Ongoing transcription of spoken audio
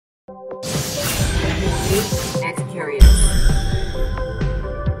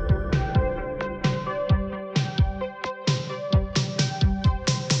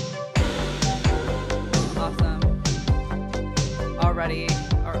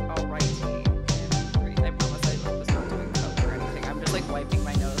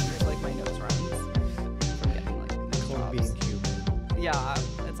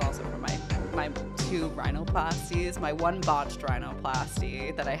rhinoplasties, my one botched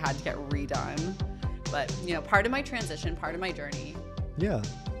rhinoplasty that I had to get redone. But, you know, part of my transition, part of my journey. Yeah.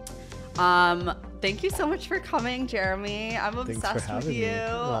 Thank you so much for coming, Jeremy. I'm obsessed with you.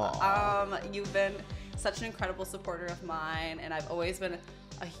 You've been such an incredible supporter of mine, and I've always been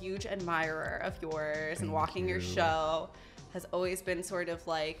a huge admirer of yours. And walking your show has always been sort of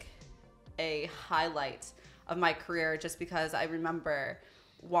like a highlight of my career, just because I remember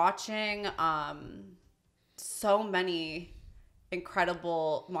watching so many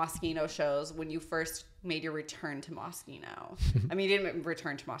incredible Moschino shows when you first made your return to Moschino. I mean, you didn't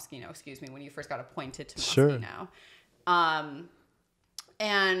return to Moschino, excuse me, when you first got appointed to Moschino.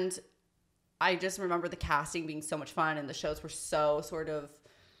 And I just remember the casting being so much fun, and the shows were so sort of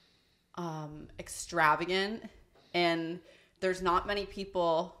extravagant, and there's not many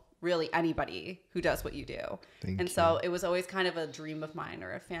people, really anybody, who does what you do. Thank you. So it was always kind of a dream of mine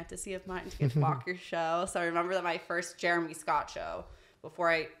or a fantasy of mine to get to walk your show. So I remember that my first Jeremy Scott show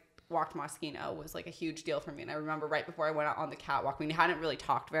before I walked Moschino was like a huge deal for me. And I remember right before I went out on the catwalk, we hadn't really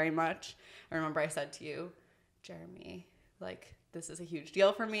talked very much. I remember I said to you, Jeremy, like, this is a huge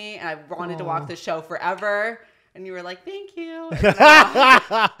deal for me, and I wanted to walk the show forever. And you were like, thank you.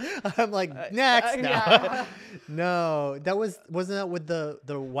 I'm like, next now. Yeah. No, wasn't that with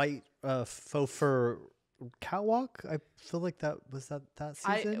the white faux fur catwalk? I feel like that was that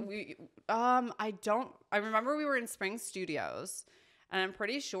season. I remember we were in Spring Studios, and I'm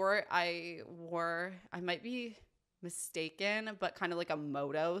pretty sure I might be mistaken, but kind of like a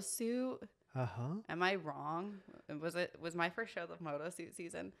moto suit. Am I wrong? Was my first show the moto suit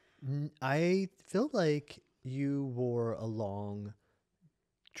season? I feel like you wore a long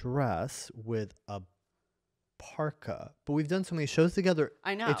dress with a parka, but we've done so many shows together.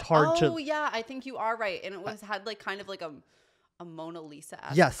 I know. It's hard to. Oh yeah, I think you are right, and it had like kind of like a Mona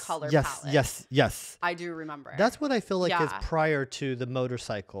Lisa-esque color palette. Yes. I do remember. That's what I feel like is prior to the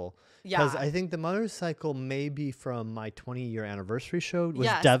motorcycle. Because Yeah. I think the motorcycle may be from my 20-year anniversary show. Was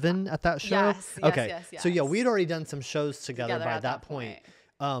Devin at that show? Yes. So yeah, we'd already done some shows together by that point.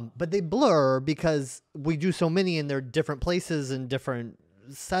 But they blur because we do so many, and they're different places and different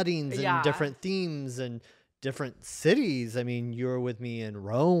settings and different themes and different cities. I mean, you were with me in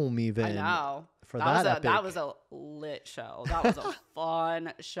Rome even. I know. For that was a lit show. That was a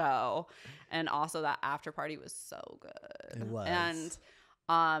fun show. And also that after party was so good. It was.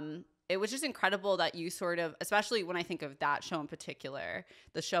 And it was just incredible that you sort of, especially when I think of that show in particular,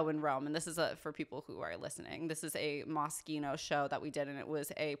 the show in Rome, and this is for people who are listening, this is a Moschino show that we did, and it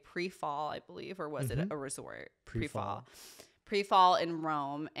was a pre-fall, I believe, or was it a resort? Pre-fall in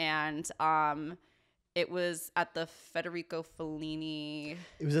Rome, and it was at the Federico Fellini.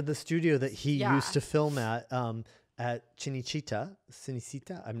 It was at the studio that he used to film at Cinecittà.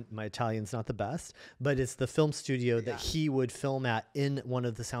 My Italian's not the best, but it's the film studio that he would film at in one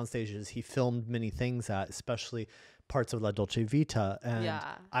of the sound stages. He filmed many things at, especially parts of La Dolce Vita. And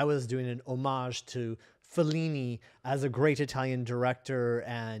I was doing an homage to Fellini as a great Italian director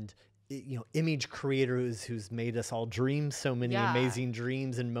and image creator who's made us all dream so many amazing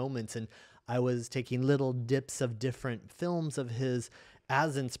dreams and moments. And I was taking little dips of different films of his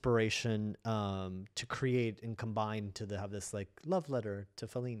as inspiration to create and combine to have this like love letter to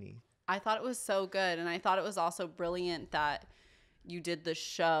Fellini. I thought it was so good, and I thought it was also brilliant that you did the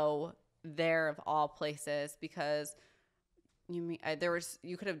show there of all places, because you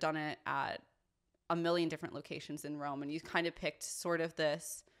could have done it at a million different locations in Rome, and you kind of picked sort of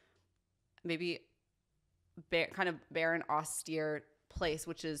this maybe kind of barren, austere place,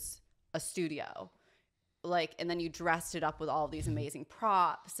 which is a studio. And then you dressed it up with all these amazing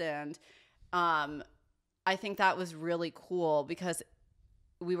props, and I think that was really cool because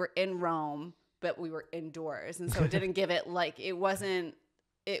we were in Rome, but we were indoors, and so it didn't give it like it wasn't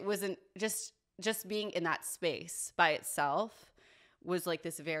just being in that space by itself was like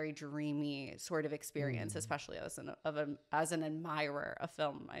this very dreamy sort of experience, especially as an admirer of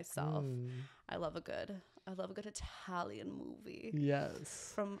film myself. I love a good Italian movie.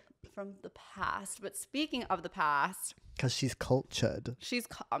 Yes. From the past. But speaking of the past, because she's cultured.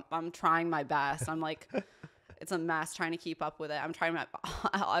 I'm trying my best. I'm like, it's a mess trying to keep up with it. I'm trying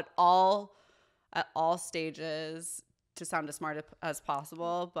at all stages to sound as smart as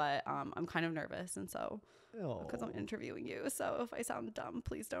possible, but I'm kind of nervous, and so because I'm interviewing you, so if I sound dumb,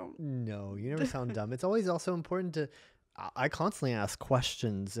 please don't. No, you never sound dumb. It's always also important to. I constantly ask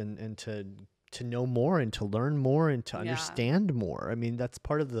questions and to know more and to learn more and to understand more. I mean, that's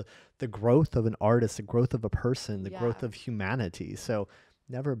part of the growth of an artist, the growth of a person, the growth of humanity. So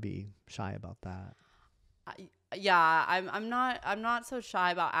never be shy about that. Yeah, I'm not so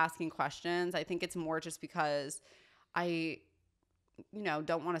shy about asking questions. I think it's more just because I,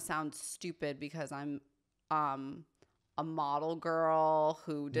 don't want to sound stupid because I'm a model girl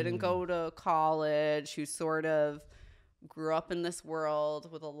who didn't go to college, who sort of grew up in this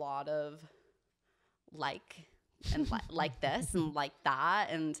world with a lot of like this and like that,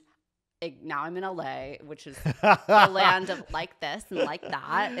 and now I'm in LA, which is the land of like this and like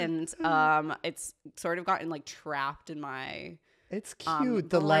that, and it's sort of gotten like trapped in my It's cute.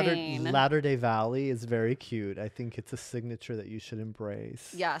 The Latter Day Valley is very cute. I think it's a signature that you should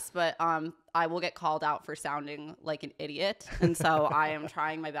embrace. Yes, but I will get called out for sounding like an idiot, and so I am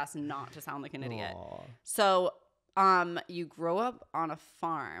trying my best not to sound like an idiot. Aww. So you grow up on a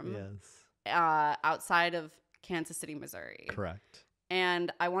farm, yes, outside of Kansas City, Missouri. Correct.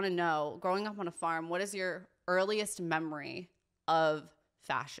 And I want to know, growing up on a farm, what is your earliest memory of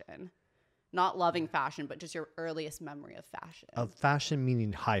fashion? Not loving fashion, but just your earliest memory of fashion. Of fashion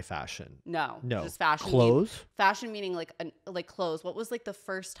meaning high fashion? No. Just fashion. Clothes? Fashion meaning like clothes. What was like the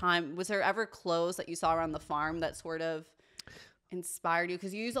first time? Was there ever clothes that you saw around the farm that sort of inspired you?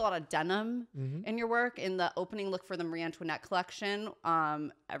 Because you use a lot of denim in your work. In the opening look for the Marie Antoinette collection,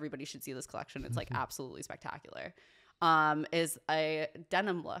 everybody should see this collection. It's like absolutely spectacular. Is a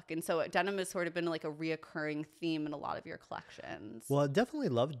denim look. And so denim has sort of been like a reoccurring theme in a lot of your collections. Well, I definitely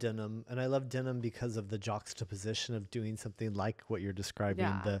love denim. And I love denim because of the juxtaposition of doing something like what you're describing.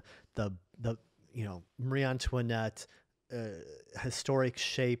 Yeah. The Marie Antoinette historic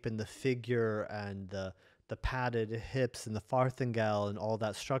shape and the figure and the padded hips and the farthingale and all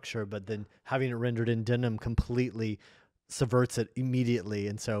that structure, but then having it rendered in denim completely subverts it immediately.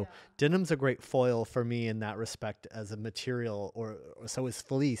 And so denim's a great foil for me in that respect as a material, or so is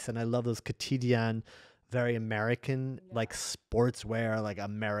fleece. And I love those quotidian, very American, like sportswear, like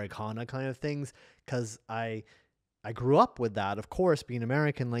Americana kind of things. Cause I grew up with that, of course, being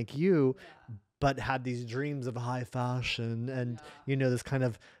American like you, but had these dreams of high fashion and, this kind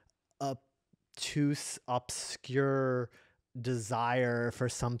of obtuse, obscure desire for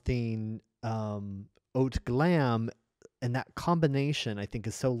something haute glam. And that combination, I think,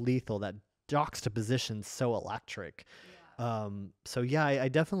 is so lethal. That juxtaposition, so electric. Yeah. I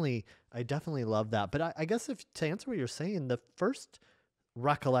definitely love that. But I guess to answer what you're saying, the first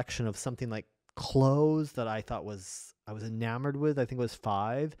recollection of something like clothes that I thought I was enamored with, I think was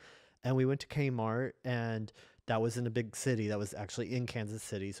 5, and we went to Kmart, and that was in a big city. That was actually in Kansas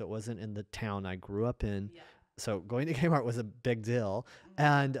City, so it wasn't in the town I grew up in. Yeah. So going to Kmart was a big deal,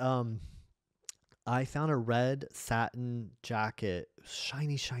 and I found a red satin jacket,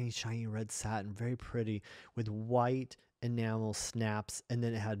 shiny, shiny, shiny red satin, very pretty, with white enamel snaps. And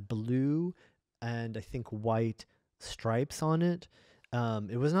then it had blue and I think white stripes on it.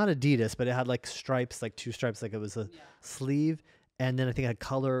 It was not Adidas, but it had like stripes, like 2 stripes, like it was a sleeve. And then I think it had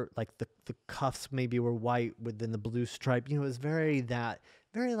color, like the cuffs maybe were white within the blue stripe. It was very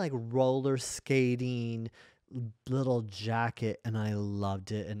like roller skating little jacket, and I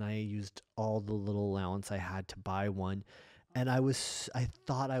loved it, and I used all the little allowance I had to buy one, and I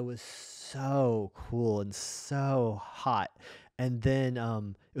thought I was so cool and so hot. And then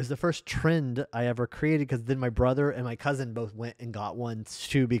it was the first trend I ever created, because then my brother and my cousin both went and got one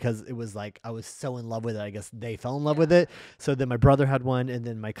too, because it was like I was so in love with it. I guess they fell in love with it. So then my brother had one, and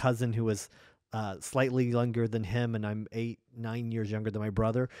then my cousin, who was slightly younger than him, and I'm 8-9 years younger than my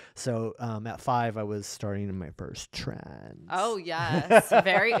brother. So at 5, I was starting in my first trend. Oh yes,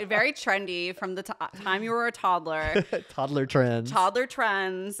 very very trendy from the time you were a toddler. Toddler trends.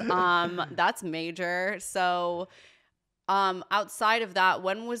 That's major. So outside of that,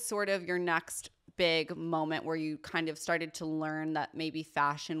 when was sort of your next big moment where you kind of started to learn that maybe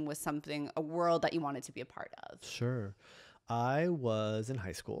fashion was a world that you wanted to be a part of? Sure. I was in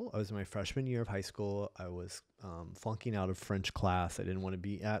high school. I was in my freshman year of high school. I was flunking out of French class. I didn't want to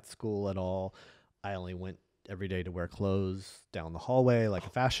be at school at all. I only went every day to wear clothes down the hallway like a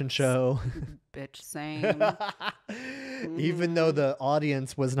fashion show. Bitch, same. Even though the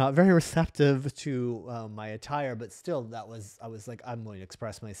audience was not very receptive to my attire, but still I was like, I'm going to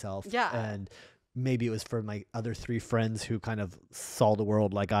express myself. Yeah. And maybe it was for my other 3 friends who kind of saw the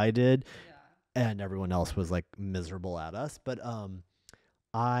world like I did. And everyone else was like miserable at us. But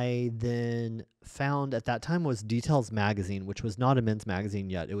I then found, at that time, was Details magazine, which was not a men's magazine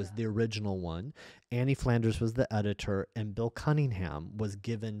yet. It was the original one. Annie Flanders was the editor, and Bill Cunningham was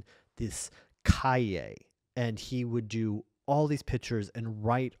given this cahier, and he would do all these pictures and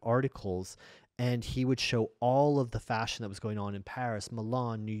write articles, and he would show all of the fashion that was going on in Paris,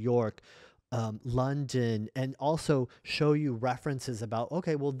 Milan, New York, London, and also show you references about,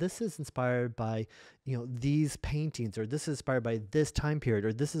 okay, well, this is inspired by, these paintings, or this is inspired by this time period,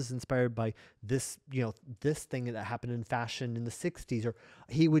 or this is inspired by this, this thing that happened in fashion in the 60s, or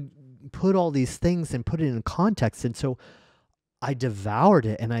he would put all these things and put it in context. And so I devoured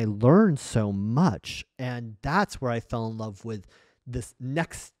it and I learned so much. And that's where I fell in love with this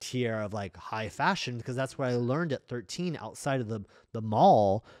next tier of like high fashion, because that's where I learned at 13 outside of the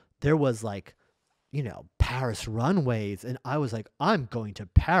mall. There was like, Paris runways. And I was like, I'm going to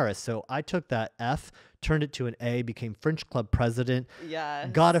Paris. So I took that F, turned it to an A, became French club president. Yeah.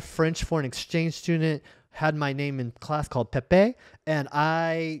 Got a French foreign exchange student, had my name in class called Pepe. And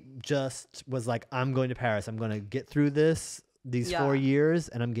I just was like, I'm going to Paris. I'm going to get through these 4 years,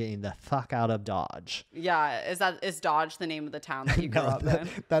 and I'm getting the fuck out of Dodge. Yeah. Is Dodge the name of the town that you grew up in?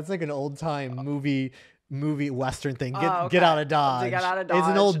 That's like an old time movie Western thing. Get okay. out of Dodge. Get out of Dodge. It's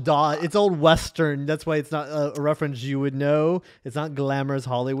an old It's old Western. That's why it's not a reference you would know. It's not glamorous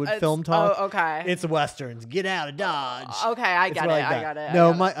Hollywood film talk. Oh, okay. It's Westerns. Get out of Dodge. Okay, I got it.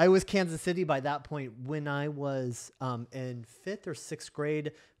 No, I was Kansas City by that point. When I was in 5th or 6th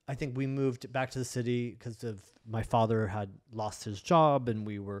grade, I think we moved back to the city because of my father had lost his job, and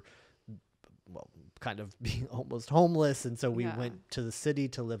we were, kind of being almost homeless. And so we went to the city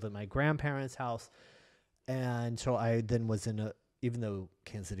to live at my grandparents' house. And so I then was even though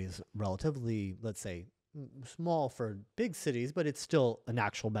Kansas City is relatively, let's say, small for big cities, but it's still an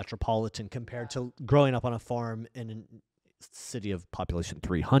actual metropolitan compared to growing up on a farm in a city of population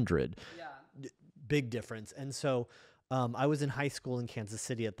 300. Yeah. Big difference. And so I was in high school in Kansas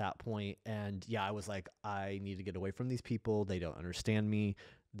City at that point. And I was like, I need to get away from these people. They don't understand me.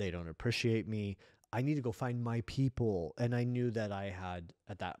 They don't appreciate me. I need to go find my people. And I knew that I had,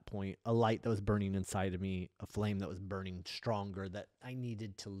 at that point, a light that was burning inside of me, a flame that was burning stronger, that I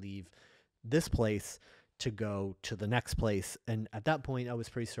needed to leave this place to go to the next place. And at that point, I was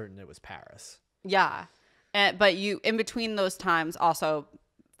pretty certain it was Paris. Yeah. But you, in between those times, also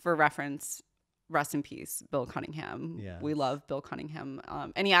for reference, rest in peace, Bill Cunningham. Yeah. We love Bill Cunningham.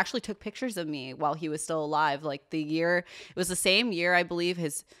 And he actually took pictures of me while he was still alive. Like it was the same year, I believe,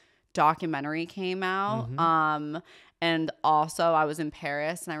 his documentary came out. Mm-hmm. And also I was in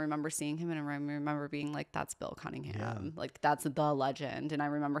Paris, and I remember seeing him, and I remember being like, that's Bill Cunningham. Yeah. Like, that's the legend. And I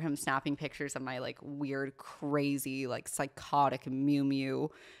remember him snapping pictures of my like weird, crazy, like psychotic Miu Miu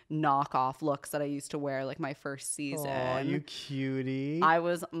knockoff looks that I used to wear like my first season. Oh, you cutie.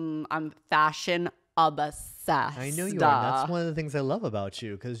 I'm fashion obsessed. I know you are. That's one of the things I love about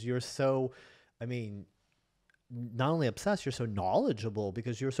you, because you're so, not only obsessed, you're so knowledgeable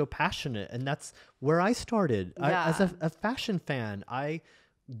because you're so passionate. And that's where I started. Yeah. As a fashion fan, I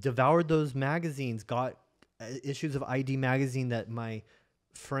devoured those magazines, got issues of ID magazine that my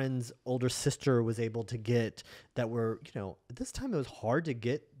friend's older sister was able to get, that were, at this time it was hard to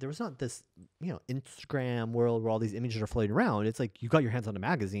get. There was not this, Instagram world where all these images are floating around. It's like you got your hands on a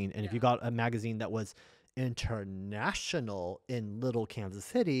magazine, and if you got a magazine that was international in little Kansas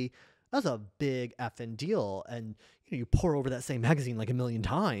City, that's a big effing deal. And you pour over that same magazine like a million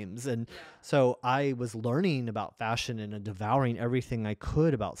times. And so I was learning about fashion and devouring everything I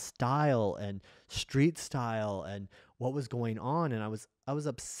could about style and street style and what was going on. And I was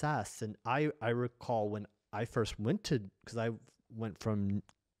obsessed. And I recall when I first because I went from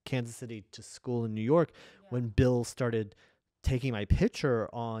Kansas City to school in New York, when Bill started taking my picture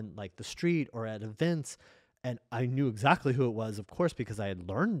on like the street or at events. And I knew exactly who it was, of course, because I had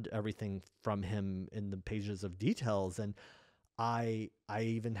learned everything from him in the pages of details. And I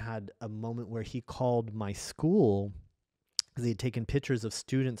even had a moment where he called my school, because he had taken pictures of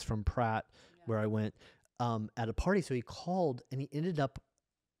students from Pratt, where I went, at a party. So he called, and he ended up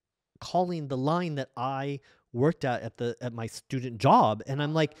calling the line that I worked at my student job. And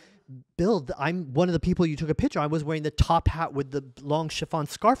I'm like, Bill, I'm one of the people you took a picture. I was wearing the top hat with the long chiffon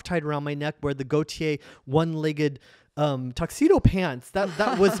scarf tied around my neck, where the Gautier one-legged tuxedo pants.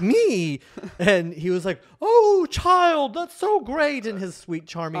 That was me. And he was like, "Oh, child, that's so great," in his sweet,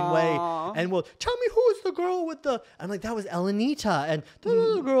 charming way. And well, tell me, who is the girl with the? I'm like, that was Elenita, and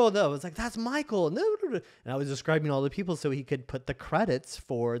the girl that was like, that's Michael. And I was describing all the people so he could put the credits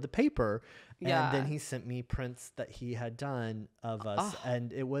for the paper. Yeah. And then he sent me prints that he had done of us. And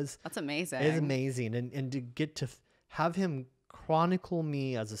that's amazing. It's amazing. And to get to have him chronicle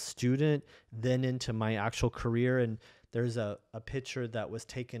me as a student, then into my actual career. And there's a picture that was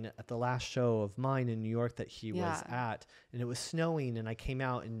taken at the last show of mine in New York that he was at. And it was snowing, and I came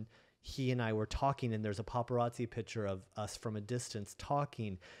out, and he and I were talking, and there's a paparazzi picture of us from a distance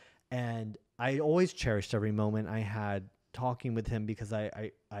talking. And I always cherished every moment I had talking with him, because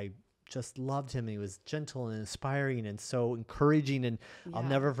I just loved him. He was gentle and inspiring and so encouraging. And I'll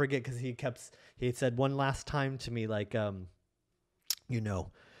never forget, because he said one last time to me, like,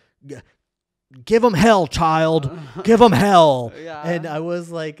 give him hell, child. Give him hell. Yeah. And I was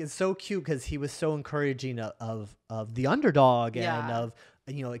like, it's so cute, because he was so encouraging of the underdog and of,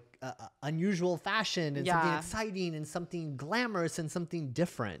 unusual fashion and something exciting and something glamorous and something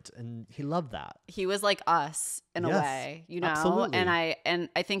different. And he loved that. He was like us in a way, absolutely. And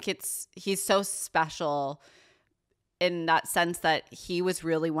I think he's so special in that sense that he was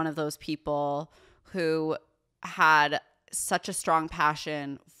really one of those people who had such a strong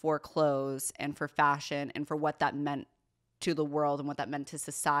passion for clothes and for fashion and for what that meant to the world and what that meant to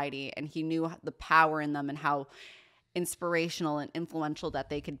society. And he knew the power in them and how inspirational and influential that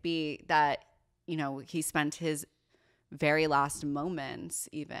they could be, that, he spent his very last moments,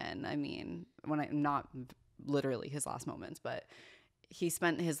 even, not literally his last moments, but he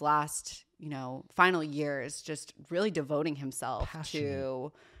spent his last, final years just really devoting himself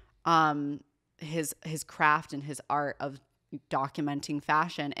to his craft and his art of documenting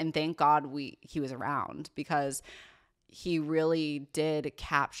fashion. And thank God he was around, because he really did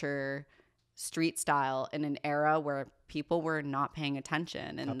capture street style in an era where people were not paying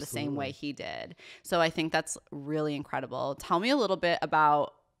attention in the same way he did. So I think that's really incredible. Tell me a little bit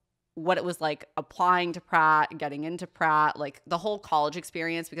about what it was like applying to Pratt, getting into Pratt, like the whole college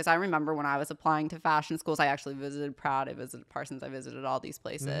experience, because I remember when I was applying to fashion schools, I actually visited Pratt, I visited Parsons, I visited all these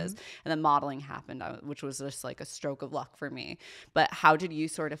places, and then modeling happened, which was just like a stroke of luck for me. But how did you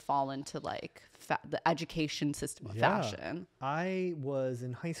sort of fall into like the education system of fashion? I was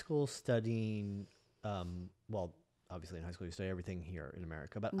in high school studying, obviously in high school you study everything here in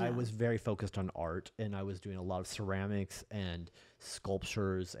America, but I was very focused on art, and I was doing a lot of ceramics and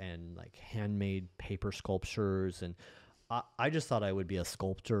sculptures and like handmade paper sculptures, and I just thought I would be a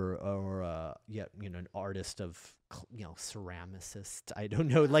sculptor or an artist of ceramicist. I don't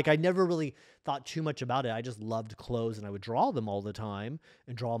know. Like, I never really thought too much about it. I just loved clothes, and I would draw them all the time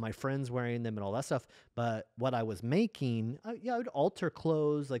and draw my friends wearing them and all that stuff. But what I was making, I would alter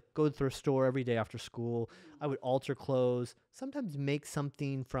clothes, like go to the thrift store every day after school. I would alter clothes, sometimes make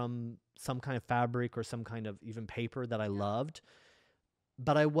something from some kind of fabric or some kind of even paper that I loved.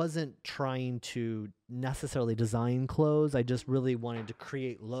 But I wasn't trying to necessarily design clothes. I just really wanted to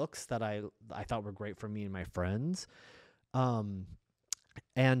create looks that I thought were great for me and my friends. And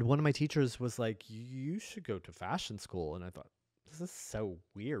one of my teachers was like, you should go to fashion school. And I thought, this is so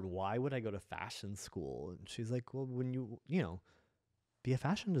weird. Why would I go to fashion school? And she's like, well, when you be a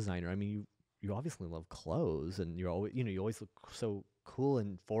fashion designer, I mean, you obviously love clothes, and you always look so cool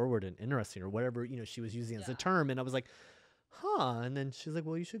and forward and interesting, or whatever, she was using as a term. And I was like, huh. And then she's like,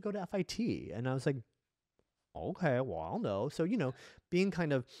 well, you should go to FIT. And I was like, okay, well, I'll know. So, being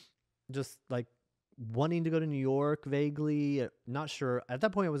kind of just like wanting to go to New York vaguely, not sure. At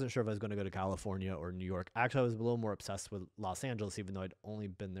that point, I wasn't sure if I was going to go to California or New York. Actually, I was a little more obsessed with Los Angeles, even though I'd only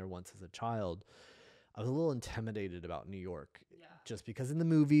been there once as a child. I was a little intimidated about New York, just because in the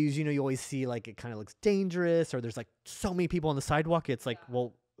movies, you always see like it kind of looks dangerous, or there's like so many people on the sidewalk. It's like,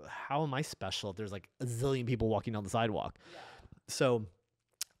 well, how am I special if there's like a zillion people walking down the sidewalk? So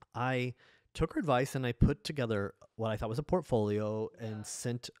I took her advice, and I put together what I thought was a portfolio and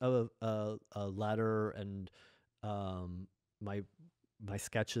sent a letter and my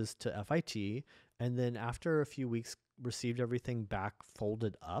sketches to FIT. And then after a few weeks, received everything back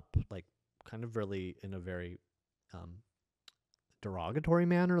folded up, like kind of really in a very derogatory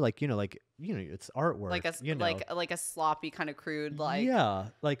manner, like it's artwork, like a sloppy kind of crude,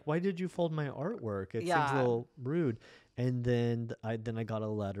 like why did you fold my artwork? It seems a little rude. And then I got a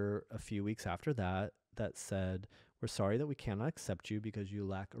letter a few weeks after that said, we're sorry that we cannot accept you because you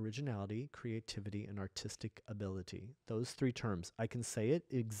lack originality, creativity, and artistic ability. Those three terms, I can say it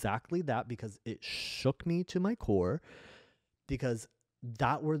exactly that because it shook me to my core, because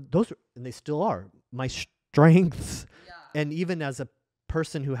those and they still are my strengths. And even as a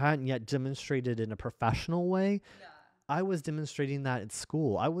person who hadn't yet demonstrated in a professional way, I was demonstrating that at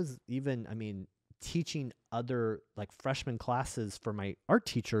school. I was even, teaching other like freshman classes for my art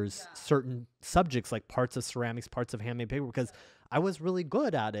teachers, certain subjects like parts of ceramics, parts of handmade paper, because I was really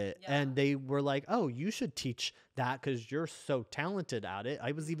good at it. And they were like, oh, you should teach that because you're so talented at it.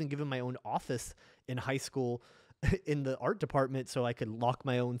 I was even given my own office in high school in the art department, so I could lock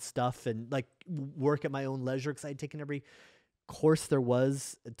my own stuff and like work at my own leisure, because I had taken every course there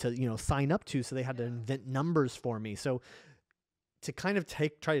was to sign up to, so they had to invent numbers for me. So to kind of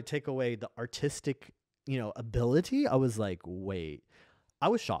try to take away the artistic ability, I was like, wait, I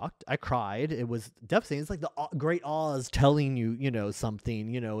was shocked. I cried. It was devastating. It's like the great Oz telling you,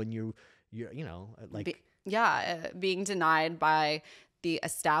 something, and you like. Being denied by the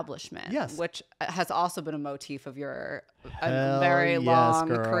establishment, Yes. which has also been a motif of your Hell very yes, long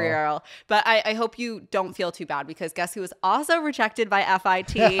girl. career. But I hope you don't feel too bad, because guess who was also rejected by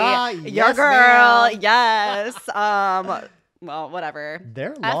FIT? Your Yes, girl. ma'am. Yes. Well, whatever.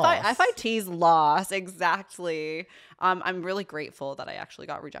 Their loss. FIT's loss, exactly. I'm really grateful that I actually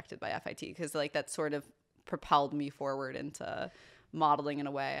got rejected by FIT, because like that sort of propelled me forward into modeling in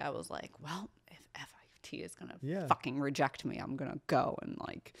a way. I was like, well, if FIT is gonna fucking reject me, I'm gonna go and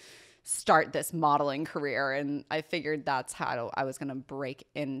like start this modeling career. And I figured that's how I was gonna break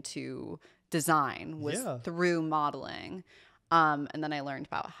into design, was through modeling. And then I learned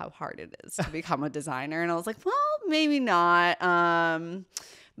about how hard it is to become a designer, and I was like, well, maybe not.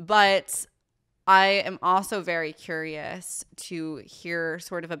 But I am also very curious to hear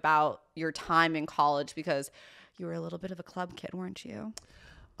sort of about your time in college, because you were a little bit of a club kid, weren't you?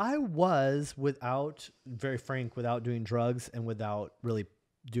 I was, without doing drugs and without really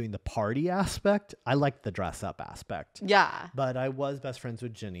doing the party aspect. I liked the dress up aspect. Yeah. But I was best friends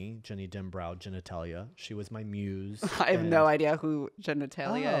with Jenny Dimbrow, genitalia. She was my muse. I have no idea who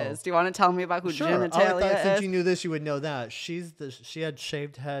genitalia is. Do you want to tell me about who genitalia is? Since you knew this, you would know that. She had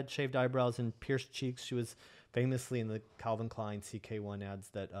shaved head, shaved eyebrows, and pierced cheeks. She was famously in the Calvin Klein CK1 ads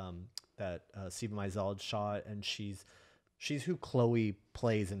that Stephen Meisel shot, and she's who Chloe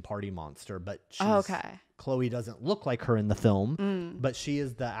plays in Party Monster, but Chloe doesn't look like her in the film, but she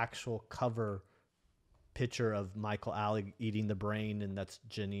is the actual cover picture of Michael Alec eating the brain, and that's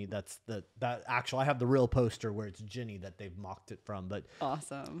Ginny. That's that actual. I have the real poster where it's Ginny that they've mocked it from. But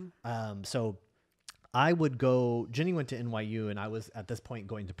awesome. So I would go. Ginny went to NYU, and I was at this point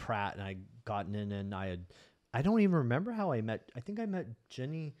going to Pratt, and I gotten in, and I don't even remember how I met. I think I met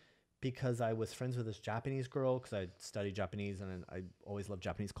Ginny because I was friends with this Japanese girl, because I studied Japanese and I always loved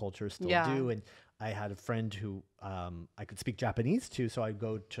Japanese culture, still do. And I had a friend who I could speak Japanese to, so I'd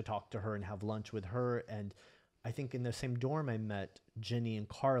go to talk to her and have lunch with her. And I think in the same dorm I met Ginny and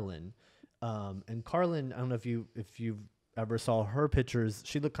Carlin. And Carlin, I don't know if you've ever saw her pictures.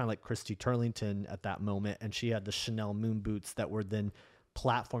 She looked kind of like Christy Turlington at that moment, and she had the Chanel moon boots that were then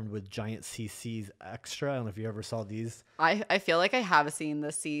platformed with giant CC's extra. I don't know if you ever saw these. I feel like I have seen the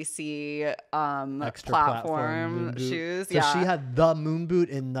CC extra platform shoes. So she had the moon boot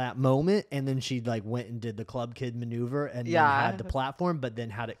in that moment, and then she like went and did the club kid maneuver, and then had the platform, but then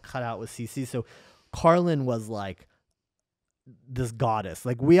had it cut out with CC. So Carlin was like this goddess.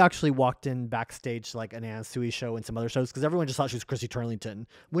 Like, we actually walked in backstage to like an Anna Sui show and some other shows, because everyone just thought she was Christy Turlington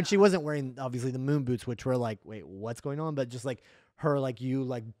when she wasn't wearing obviously the moon boots, which were like, wait, what's going on? But just like her, like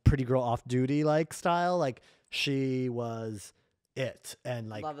pretty girl off duty like style, like she was it. And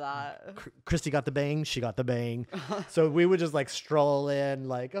like, love that. Christy got the bang, she got the bang. So we would just like stroll in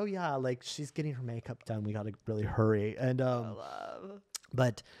like, oh yeah, like she's getting her makeup done, we gotta really hurry. And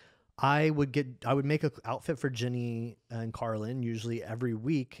but I would make an outfit for Ginny and Carlin usually every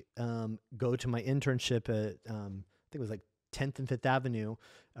week, go to my internship at I think it was like 10th and 5th Avenue.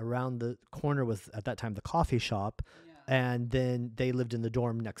 Around the corner was at that time the coffee shop. And then they lived in the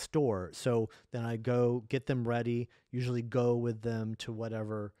dorm next door. So then I go get them ready, usually go with them to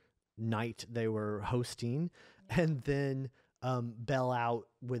whatever night they were hosting, and then bail out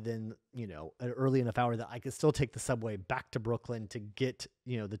within, an early enough hour that I could still take the subway back to Brooklyn to get,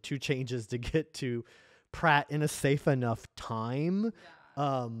 the 2 changes to get to Pratt in a safe enough time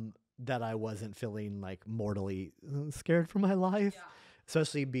that I wasn't feeling like mortally scared for my life,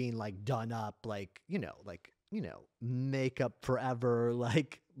 especially being like done up, like, makeup forever,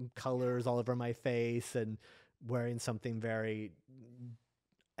 like colors all over my face, and wearing something very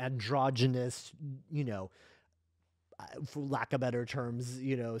androgynous, for lack of better terms,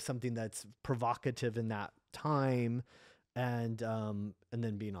 something that's provocative in that time, and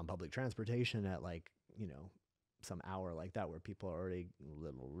then being on public transportation at like, some hour like that where people are already a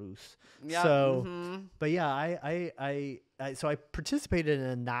little loose. But yeah, I so I participated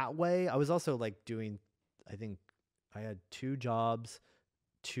in that way. I was also like doing, I think I had 2 jobs,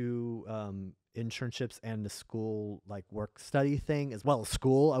 2 internships, and the school like work study thing as well as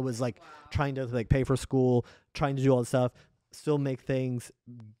school. I was like trying to like pay for school, trying to do all this stuff, still make things,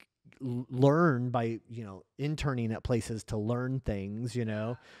 learn by, interning at places to learn things,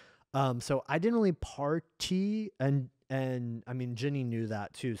 So I didn't really party And I mean, Ginny knew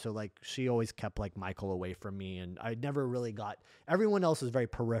that too. So like, she always kept like Michael away from me, and I never really got. Everyone else was very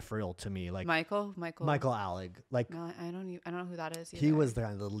peripheral to me. Like Michael Alec. Like, no, I don't know who that is either. He was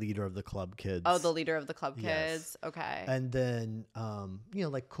kind of the leader of the club kids. Oh, the leader of the club kids. Yes. Okay. And then, you know,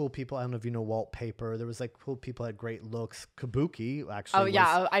 like cool people. I don't know if you know Walt Paper. There was like cool people had great looks. Kabuki actually. Oh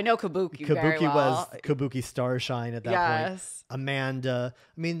yeah, I know Kabuki. Very well. Was Kabuki Starshine at that point. Amanda.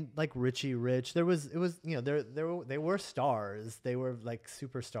 I mean, like Richie Rich. It was you know, they were stars. They were like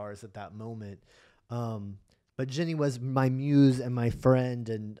superstars at that moment. But Ginny was my muse and my friend,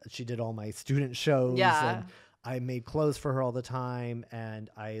 and she did all my student shows. Yeah. And I made clothes for her all the time, and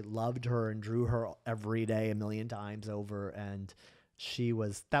I loved her and drew her every day a million times over. And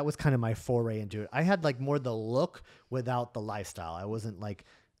that was kind of my foray into it. I had like more the look without the lifestyle. I wasn't like,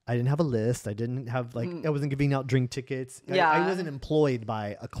 I didn't have a list. I didn't have like, I wasn't giving out drink tickets. Yeah. I wasn't employed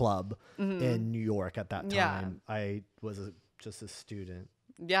by a club in New York at that time. Yeah. I was just a student.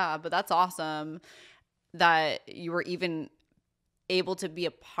 Yeah, but that's awesome that you were even able to be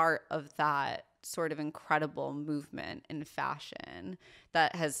a part of that sort of incredible movement in fashion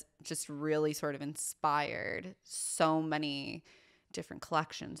that has just really sort of inspired so many different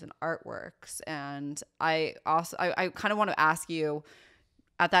collections and artworks. And I kind of want to ask you,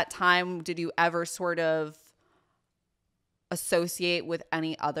 at that time, did you ever sort of associate with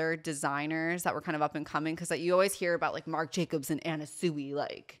any other designers that were kind of up and coming? Because you always hear about like Marc Jacobs and Anna Sui,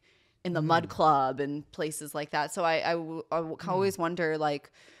 like in the Mud Club and places like that. So I always wonder,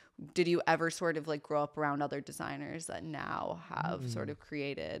 like, did you ever sort of like grow up around other designers that now have sort of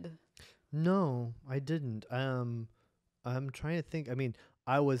created? No, I didn't. I'm trying to think. I mean,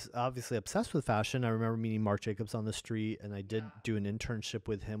 I was obviously obsessed with fashion. I remember meeting Marc Jacobs on the street, and I did do an internship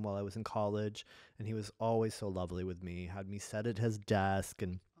with him while I was in college. And he was always so lovely with me. Had me sit at his desk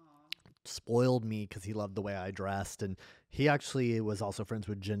and spoiled me because he loved the way I dressed. And he actually was also friends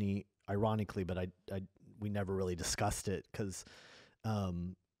with Ginny, ironically, but we never really discussed it because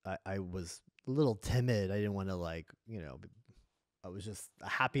I was a little timid. I didn't want to, like, you know, I was just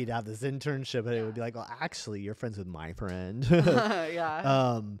happy to have this internship, and it would be like, well, actually, you're friends with my friend.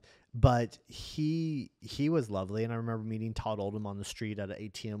 Yeah. But he was lovely, and I remember meeting Todd Oldham on the street at an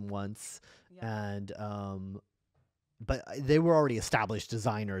ATM once, and but they were already established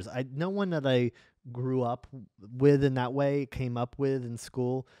designers. No one that I grew up with in that way, came up with in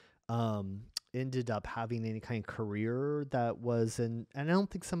school, ended up having any kind of career that was and I don't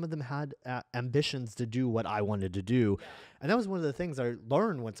think some of them had ambitions to do what I wanted to do. And that was one of the things I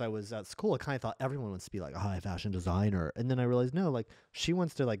learned once I was at school. I kind of thought everyone wants to be like a high fashion designer. And then I realized, no, like she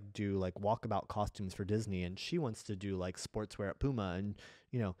wants to like do like walkabout costumes for Disney, and she wants to do like sportswear at Puma, and,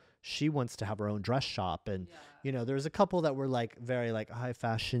 you know, she wants to have her own dress shop. And, you know, there's a couple that were like very like high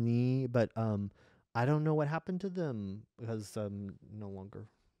fashion-y, but I don't know what happened to them because I'm no longer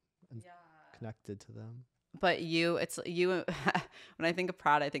connected to them. But it's you. When I think of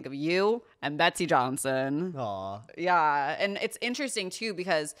Prada, I think of you and Betsy Johnson. Aw. Yeah. And it's interesting too,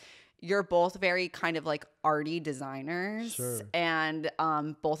 because you're both very kind of like arty designers. Sure. And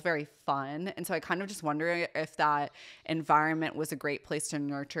both very fun. And so I kind of just wonder if that environment was a great place to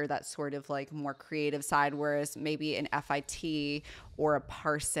nurture that sort of like more creative side, whereas maybe an FIT or a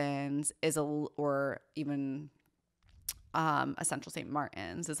Parsons or even Essential St.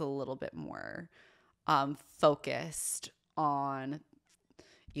 Martin's is a little bit more focused on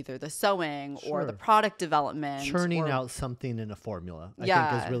either the sewing or the product development. Churning out something in a formula, I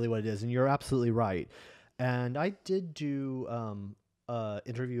think is really what it is. And you're absolutely right. And I did do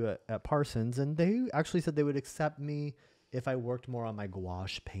interview at Parsons, and they actually said they would accept me if I worked more on my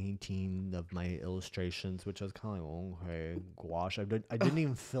gouache painting of my illustrations, which I was kind of like, okay, gouache. I didn't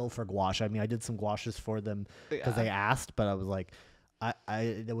even fill for gouache. I mean, I did some gouaches for them because they asked, but I was like,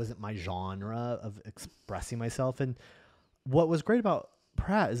 that wasn't my genre of expressing myself. And what was great about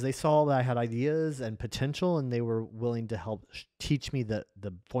Pratt is they saw that I had ideas and potential, and they were willing to help teach me the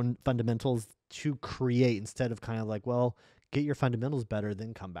fundamentals to create, instead of kind of like, well, get your fundamentals better,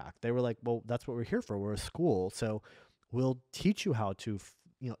 then come back. They were like, well, that's what we're here for. We're a school. So we'll teach you how to,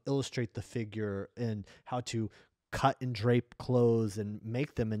 illustrate the figure and how to cut and drape clothes and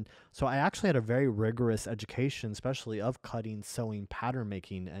make them. And so I actually had a very rigorous education, especially of cutting, sewing, pattern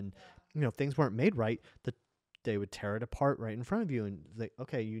making. And, if things weren't made right, they would tear it apart right in front of you and like,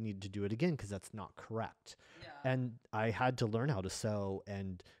 okay, you need to do it again because that's not correct. Yeah. And I had to learn how to sew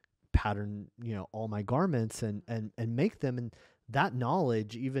and pattern, all my garments and make them. And that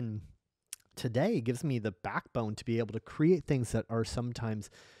knowledge, even today, gives me the backbone to be able to create things that are sometimes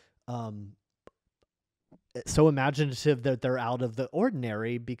so imaginative that they're out of the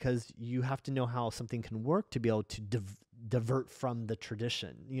ordinary, because you have to know how something can work to be able to divert from the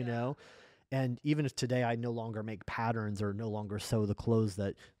tradition, you know? And even if today I no longer make patterns or no longer sew the clothes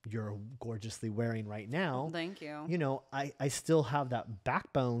that you're gorgeously wearing right now, thank you. You know, I still have that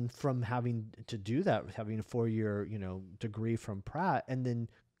backbone from having to do that, having a 4-year, you know, degree from Pratt, and then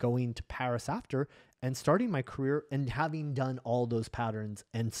going to Paris after and starting my career and having done all those patterns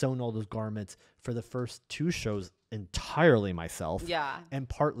and sewn all those garments for the first 2 shows entirely myself. Yeah. And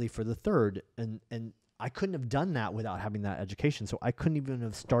partly for the third. And I couldn't have done that without having that education. So I couldn't even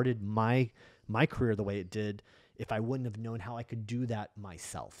have started my career the way it did if I wouldn't have known how I could do that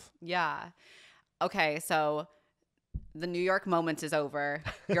myself. Yeah. Okay, so the New York moment is over.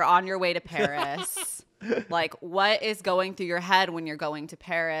 You're on your way to Paris. Like, what is going through your head when you're going to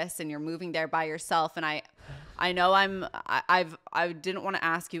Paris and you're moving there by yourself? And I know I didn't want to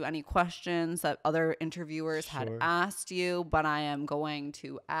ask you any questions that other interviewers had asked you, but I am going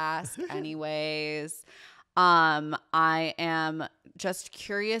to ask anyways. I am just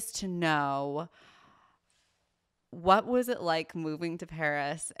curious to know, what was it like moving to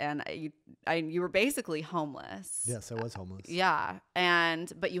Paris? And you were basically homeless. Yes, I was homeless. Yeah.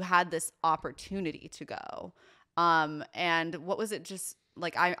 But you had this opportunity to go. And what was it just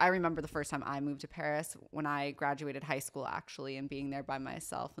like? I remember the first time I moved to Paris when I graduated high school, actually, and being there by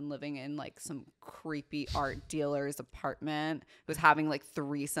myself and living in like some creepy art dealer's apartment. It was having like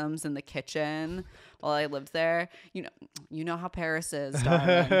threesomes in the kitchen while I lived there. You know how Paris is,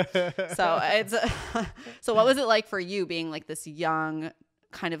 darling. So what was it like for you being like this young,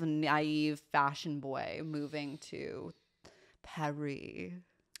 kind of naive fashion boy moving to Paris?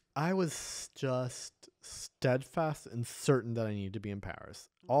 I was just steadfast and certain that I needed to be in Paris.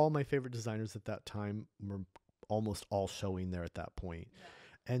 All my favorite designers at that time were almost all showing there at that point.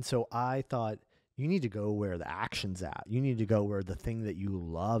 Yeah. And so I thought, you need to go where the action's at. You need to go where the thing that you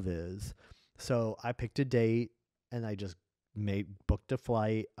love is. So I picked a date and I just booked a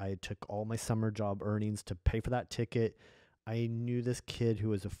flight. I took all my summer job earnings to pay for that ticket. I knew this kid who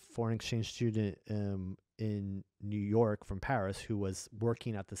was a foreign exchange student in New York from Paris, who was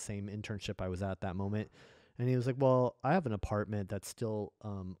working at the same internship I was at that moment. And he was like, well, I have an apartment that's still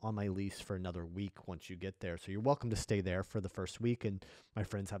on my lease for another week once you get there. So you're welcome to stay there for the first week. And my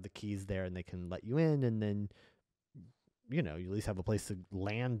friends have the keys there and they can let you in. And then, you know, you at least have a place to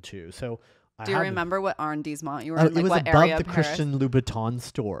land to. So do you remember what arrondissement you were in? It was above the Christian Louboutin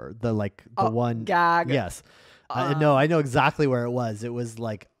store. The one. Gag. Yes. I know exactly where it was. It was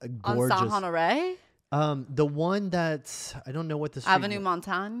like a gorgeous. On Saint-Honoré? The one that's, I don't know what the street Avenue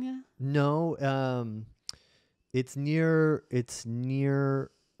Montagne? No, it's near, it's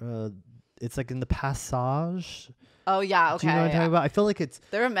like in the Passage. Oh yeah, okay. Do you know what I'm talking about? I feel like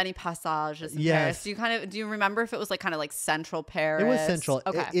there are many passages in Paris. Do you remember if it was like kind of like central Paris? It was central.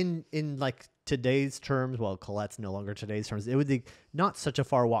 Okay. In like today's terms, well, Colette's no longer today's terms. It would be not such a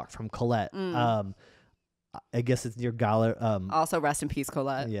far walk from Colette. I guess it's near Galler. Also, rest in peace,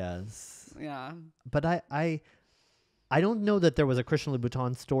 Colette. Yes. Yeah. But I don't know that there was a Christian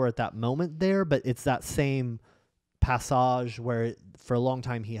Louboutin store at that moment there, but it's that same Passage where for a long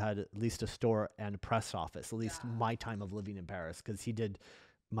time he had at least a store and a press office, at least my time of living in Paris, because he did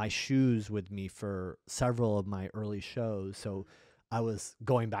my shoes with me for several of my early shows. So I was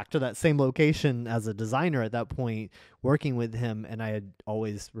going back to that same location as a designer at that point, working with him. And I had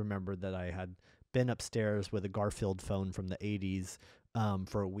always remembered that I had been upstairs with a Garfield phone from the 80s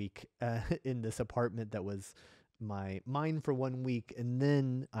for a week in this apartment that was mine for 1 week. And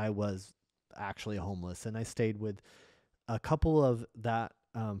then I was actually homeless, and I stayed with a couple of that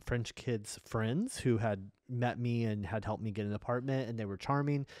French kids' friends who had met me and had helped me get an apartment, and they were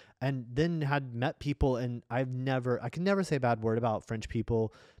charming, and then had met people. And I can never say a bad word about French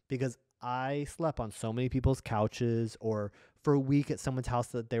people, because I slept on so many people's couches or for a week at someone's house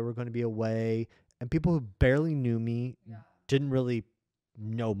that they were going to be away, and people who barely knew me, didn't really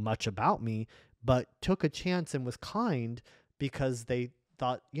know much about me, but took a chance and was kind because they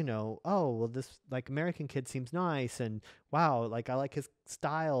thought, oh, well, this like American kid seems nice, and wow, like I like his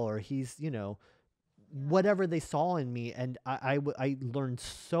style, or he's, whatever they saw in me. And I learned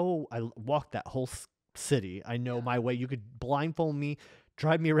I walked that whole city. I know my way. You could blindfold me,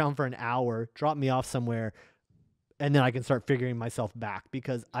 drive me around for an hour, drop me off somewhere, and then I can start figuring myself back,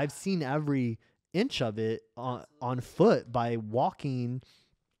 because I've seen every inch of it on foot by walking,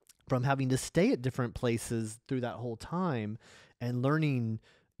 from having to stay at different places through that whole time, and learning,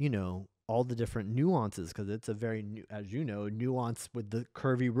 all the different nuances, because it's a very, as you know, nuance with the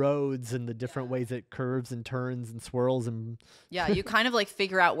curvy roads and the different ways it curves and turns and swirls. And yeah, you kind of like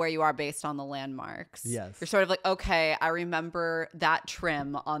figure out where you are based on the landmarks. Yes. You're sort of like, okay, I remember that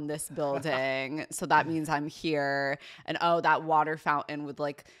trim on this building, so that means I'm here. And oh, that water fountain with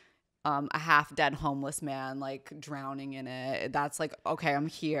like a half dead homeless man like drowning in it. That's like, okay, I'm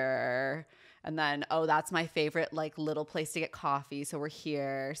here. And then, oh, that's my favorite like little place to get coffee, so we're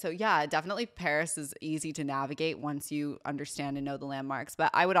here. So yeah, definitely Paris is easy to navigate once you understand and know the landmarks.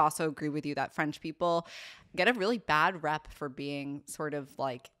 But I would also agree with you that French people get a really bad rep for being sort of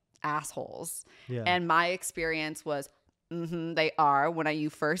like assholes. Yeah. And my experience was, they are when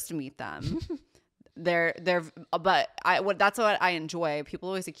you first meet them. But that's what I enjoy. People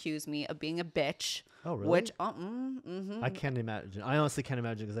always accuse me of being a bitch. Oh, really? Which, I can't imagine. I honestly can't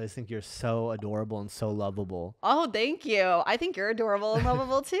imagine, because I just think you're so adorable and so lovable. Oh, thank you. I think you're adorable and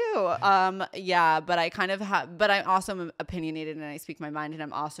lovable too. Yeah, but I kind of but I'm also opinionated and I speak my mind, and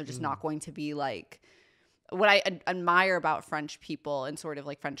I'm also just not going to be like, what I admire about French people and sort of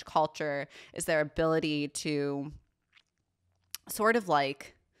like French culture is their ability to sort of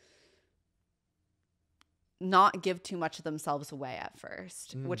like not give too much of themselves away at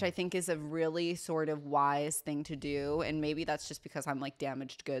first, which I think is a really sort of wise thing to do. And maybe that's just because I'm like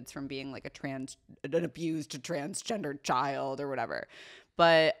damaged goods from being like an abused transgendered child or whatever.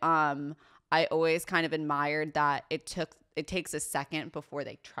 But I always kind of admired that it takes a second before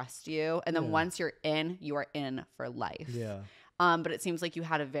they trust you. And then once you're in, you are in for life. Yeah. But it seems like you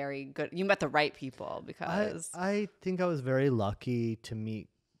had a very good, you met the right people, because I think I was very lucky to meet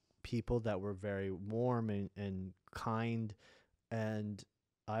people that were very warm and kind, and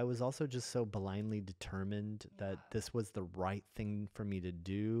I was also just so blindly determined that this was the right thing for me to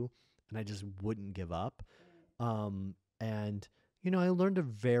do, and I just wouldn't give up. And you know, I learned a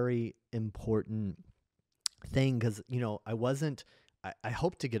very important thing, because you know, I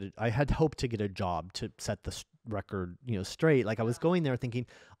hoped to get I had hoped to get a job to set the record, you know, straight. Like I was going there thinking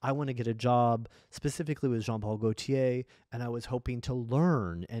I want to get a job specifically with Jean-Paul Gaultier, and I was hoping to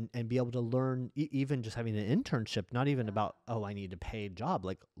learn and be able to learn, even just having an internship, not even about, oh, I need a paid job,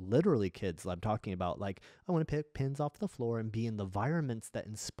 like literally, kids, I'm talking about, like, I want to pick pins off the floor and be in the environments that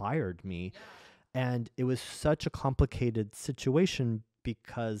inspired me. And it was such a complicated situation,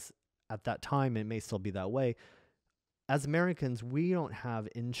 because at that time, it may still be that way, as Americans, we don't have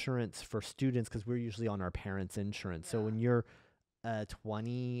insurance for students because we're usually on our parents' insurance. So when you're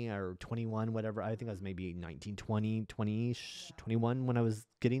 20 or 21, whatever, I think I was maybe 19, 20, 20-ish, 21 when I was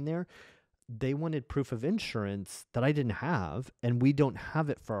getting there, they wanted proof of insurance that I didn't have, and we don't have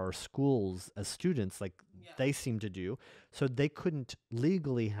it for our schools as students like they seem to do. So they couldn't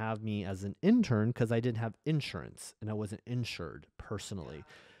legally have me as an intern because I didn't have insurance and I wasn't insured personally.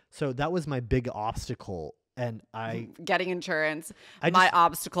 So that was my big obstacle. And getting insurance, my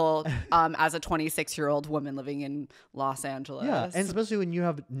obstacle as a 26-year-old woman living in Los Angeles. Yeah, and especially when you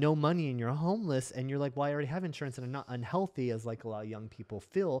have no money and you're homeless and you're like, well, I already have insurance and I'm not unhealthy, as like a lot of young people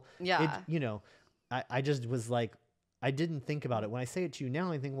feel. Yeah. You know, I just was like, I didn't think about it. When I say it to you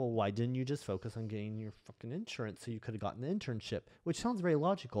now, I think, well, why didn't you just focus on getting your fucking insurance so you could have gotten the internship? Which sounds very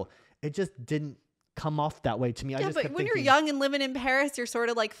logical. It just didn't come off that way to me. Yeah, but when you're young and living in Paris, you're sort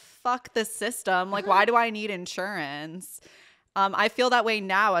of like, fuck the system. Like, why do I need insurance? I feel that way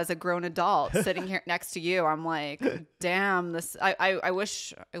now as a grown adult sitting here next to you. I'm like, damn, this. I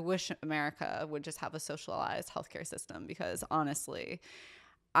wish America would just have a socialized healthcare system, because honestly,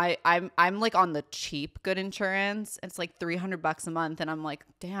 I'm like on the cheap good insurance. It's like $300 a month, and I'm like,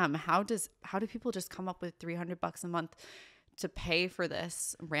 damn, how do people just come up with $300 a month to pay for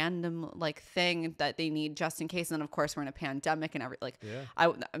this random like thing that they need just in case? And then of course we're in a pandemic and I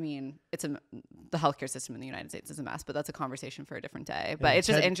mean, the healthcare system in the United States is a mess, but that's a conversation for a different day. But it's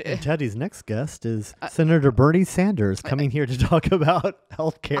just Teddy's next guest is Senator Bernie Sanders, coming here to talk about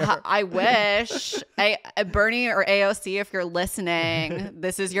healthcare. I wish Bernie or AOC, if you're listening,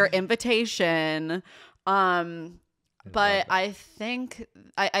 this is your invitation. But I think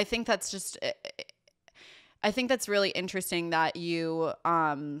that's just I think that's really interesting that you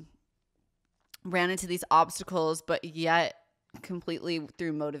ran into these obstacles, but yet completely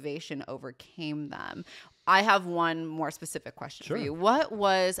through motivation overcame them. I have one more specific question for you. What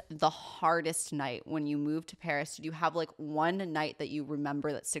was the hardest night when you moved to Paris? Did you have like one night that you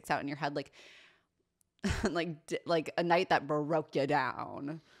remember that sticks out in your head, like like a night that broke you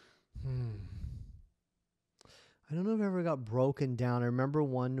down? I don't know if I ever got broken down. I remember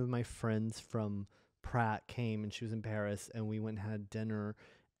one of my friends from Pratt came, and she was in Paris, and we went and had dinner,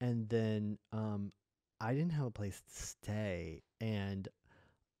 and then I didn't have a place to stay, and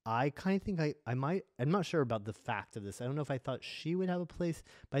I kind of think I might, I'm not sure about the fact of this. I don't know if I thought she would have a place,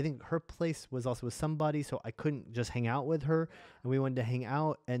 but I think her place was also with somebody, so I couldn't just hang out with her, and we wanted to hang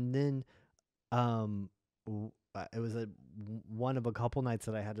out. And then it was one of a couple nights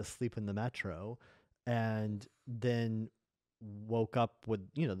that I had to sleep in the metro, and then woke up with,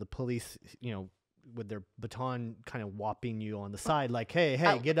 the police, with their baton kind of whopping you on the side, like,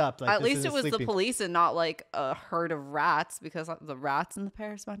 hey, get up. Like, at least it was the police and not like a herd of rats, because the rats in the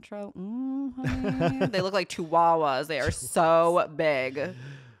Paris metro, honey, they look like chihuahuas. They are so big.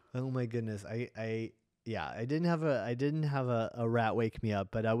 Oh my goodness. I didn't have a rat wake me up,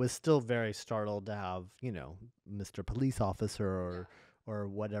 but I was still very startled to have, Mr. Police Officer or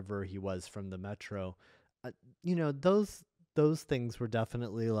whatever he was from the metro. Those things were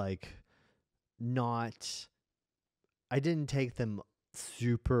definitely like, not, I didn't take them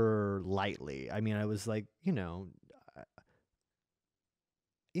super lightly. I mean, I was like,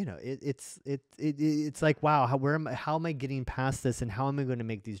 it's like, wow, how am I getting past this, and how am I going to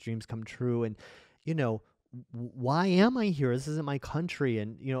make these dreams come true? And, why am I here? This isn't my country.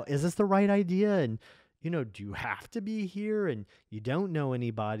 And, is this the right idea? And, do you have to be here? And you don't know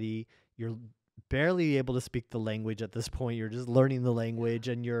anybody. You're barely able to speak the language at this point. You're just learning the language,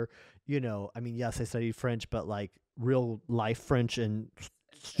 and you're, I mean, yes, I studied French, but like real life French and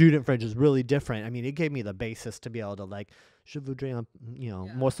student French is really different. I mean, it gave me the basis to be able to like, je voudrais un,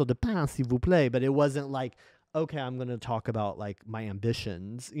 morceau de pain, s'il vous plaît. But it wasn't like, okay, I'm going to talk about like my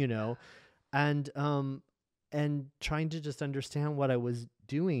ambitions, and trying to just understand what I was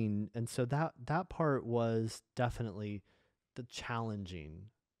doing. And so that part was definitely the challenging.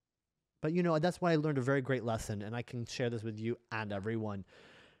 But, that's why I learned a very great lesson, and I can share this with you and everyone.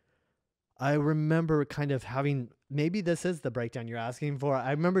 I remember kind of having, maybe this is the breakdown you're asking for.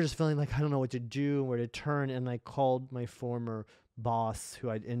 I remember just feeling like I don't know what to do, where to turn, and I called my former boss, who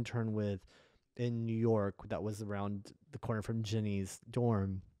I'd interned with in New York, that was around the corner from Ginny's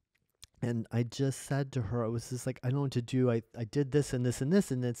dorm. And I just said to her, I was just like, I don't know what to do. I did this and this and this,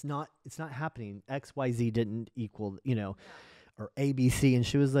 and it's not happening. XYZ didn't equal, or ABC. And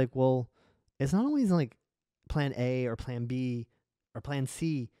she was like, well, it's not always like plan A or plan B or plan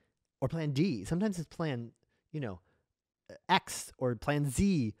C or plan D. Sometimes it's plan, X or plan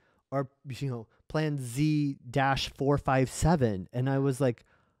Z or, plan Z-457. And I was like,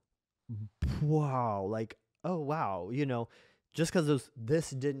 wow, like, oh, wow, just because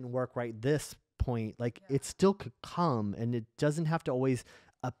this didn't work right this point, like it still could come, and it doesn't have to always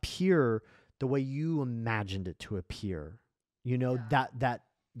appear the way you imagined it to appear.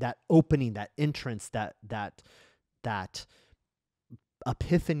 That opening, that entrance, that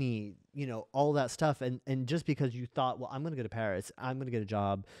epiphany, all that stuff. And just because you thought, well, I'm going to go to Paris, I'm going to get a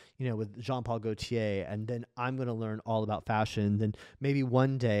job, with Jean-Paul Gaultier, and then I'm going to learn all about fashion. Then maybe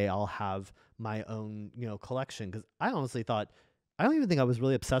one day I'll have my own, collection. Because I honestly thought, I don't even think I was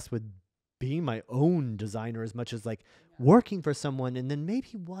really obsessed with being my own designer as much as like working for someone, and then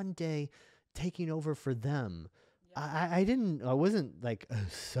maybe one day taking over for them. I wasn't like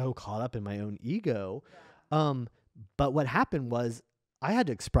so caught up in my own ego. But what happened was I had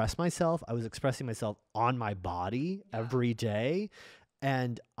to express myself. I was expressing myself on my body every day,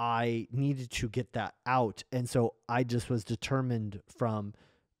 and I needed to get that out. And so I just was determined from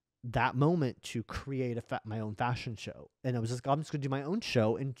that moment to create my own fashion show. And I was just, I'm just going to do my own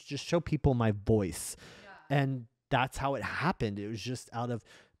show and just show people my voice. And that's how it happened. It was just out of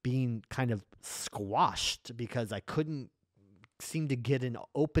being kind of squashed because I couldn't seem to get an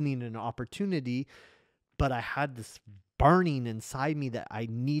opening and an opportunity, but I had this burning inside me that I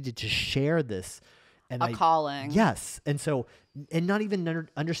needed to share this. And calling. Yes. And so, and not even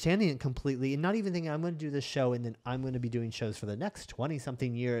understanding it completely, and not even thinking I'm going to do this show and then I'm going to be doing shows for the next 20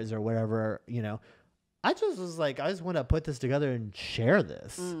 something years or whatever, I just was like, I just want to put this together and share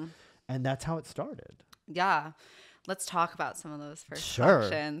this. And that's how it started. Yeah. Let's talk about some of those first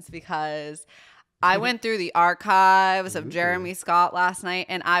collections, because I went through the archives of Jeremy Scott last night,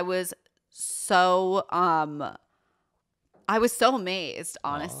 and I was so amazed,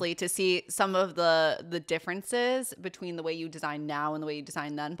 honestly, to see some of the differences between the way you design now and the way you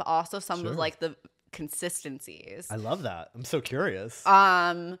design then, but also some of like the consistencies. I love that. I'm so curious.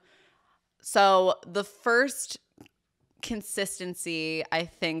 So the first consistency, I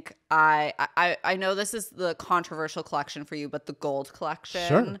think I know this is the controversial collection for you, but the gold collection.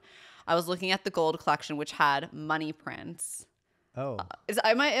 Sure. I was looking at the gold collection, which had money prints. Oh,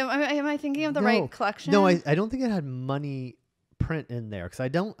 am I thinking of the right collection? No, I don't think it had money print in there, because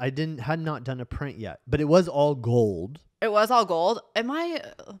had not done a print yet, but it was all gold. It was all gold.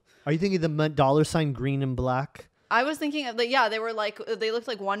 Are you thinking the $sign green and black? I was thinking of they were like, they looked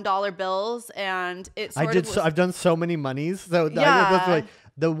like $1 bills, and it sort of I've done so many monies. So that's like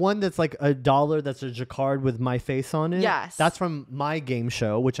the one that's like $1 that's a jacquard with my face on it. Yes. That's from my game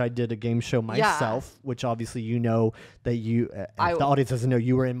show, which I did a game show myself, which obviously that you, if the audience doesn't know,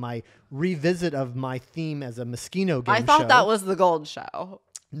 you were in my revisit of my theme as a Moschino game show. I thought that was the gold show.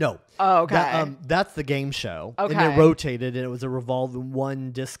 No. Oh, okay. That's the game show. Okay. And it rotated, and it was a revolving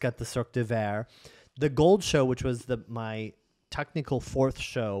one disc at the Cirque du Verre. The gold show, which was my technical fourth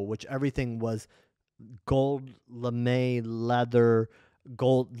show, which everything was gold lame leather,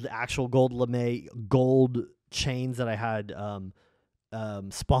 gold, the actual gold lame, gold chains that I had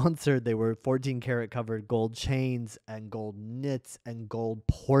sponsored. They were 14 karat covered gold chains and gold knits and gold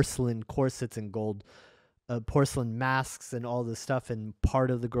porcelain corsets and gold porcelain masks and all this stuff. And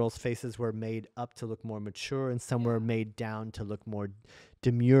part of the girls' faces were made up to look more mature, and some were made down to look more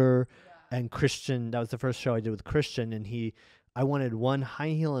demure. And Christian, that was the first show I did with Christian, and I wanted one high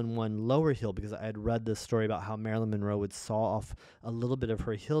heel and one lower heel because I had read this story about how Marilyn Monroe would saw off a little bit of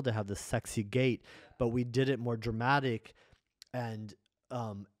her heel to have this sexy gait, but we did it more dramatic, and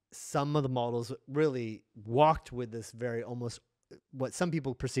some of the models really walked with this very almost what some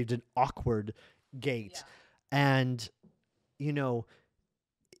people perceived an awkward gait. And, you know,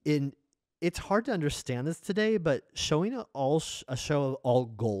 it's hard to understand this today, but showing a show of all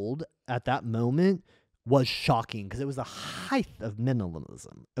gold at that moment was shocking because it was the height of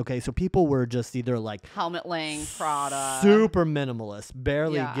minimalism. Okay, so people were just either like helmet laying, Prada, super minimalist,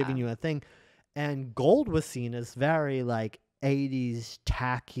 barely giving you a thing, and gold was seen as very like 80s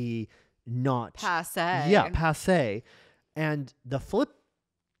tacky, not passe. Yeah, passe. And the flip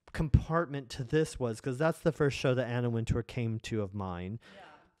compartment to this was, because that's the first show that Anna Wintour came to of mine.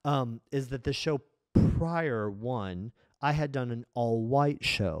 Is that the show prior one, I had done an all-white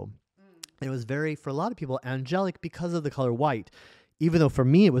show. It was very, for a lot of people, angelic because of the color white, even though for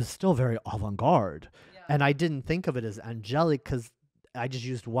me it was still very avant-garde. And I didn't think of it as angelic because I just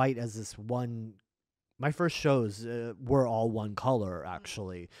used white as this one. My first shows were all one color,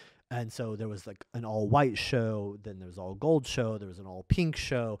 actually. And so there was like an all-white show, then there was all gold show, there was an all-pink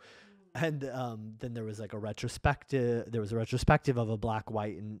show. And then there was like a retrospective. There was a retrospective of a black,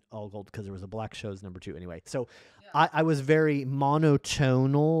 white, and all gold because there was a black show's number 2 anyway. So I was very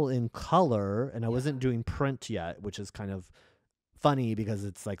monotonal in color, and I wasn't doing print yet, which is kind of funny because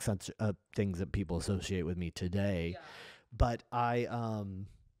it's like such things that people associate with me today. But I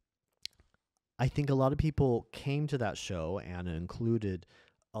think a lot of people came to that show, Anna included.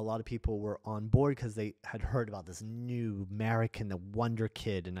 A lot of people were on board because they had heard about this new American, the Wonder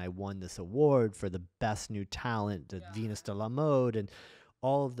Kid, and I won this award for the best new talent at Venus de la Mode and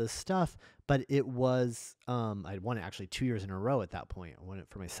all of this stuff. But it was, I won it actually 2 years in a row at that point. I won it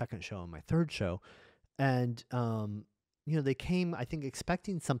for my second show and my third show. And, you know, they came, I think,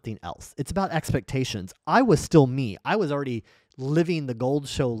 expecting something else. It's about expectations. I was still me. I was already living the gold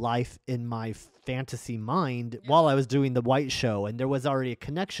show life in my fantasy mind while I was doing the white show, and there was already a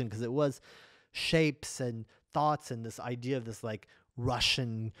connection because it was shapes and thoughts and this idea of this like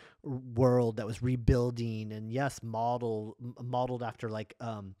Russian world that was rebuilding, and yes, modeled after like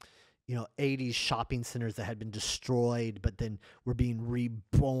 80s shopping centers that had been destroyed but then were being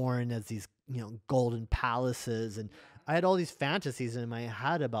reborn as these golden palaces. And I had all these fantasies in my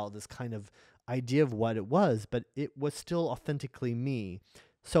head about this kind of idea of what it was, but it was still authentically me.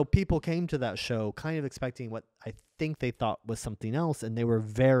 So people came to that show kind of expecting what I think they thought was something else, and they were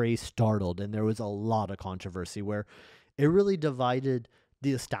very startled. And there was a lot of controversy where it really divided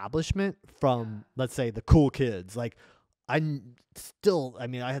the establishment from, let's say, the cool kids. Like, I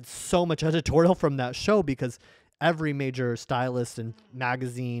had so much editorial from that show because every major stylist and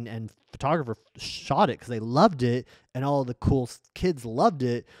magazine and photographer shot it because they loved it, and all the cool kids loved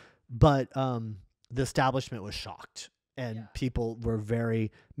it. But the establishment was shocked. And people were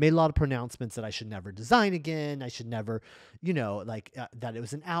made a lot of pronouncements that I should never design again. I should never, that it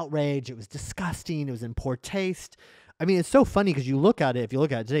was an outrage. It was disgusting. It was in poor taste. I mean, it's so funny because if you look at it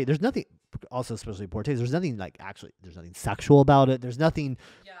today, there's nothing, also especially poor taste, there's nothing there's nothing sexual about it. There's nothing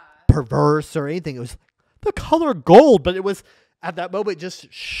perverse or anything. It was the color gold, but it was at that moment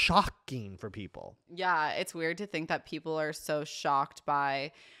just shocking for people. Yeah, it's weird to think that people are so shocked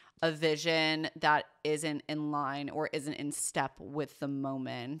by a vision that isn't in line or isn't in step with the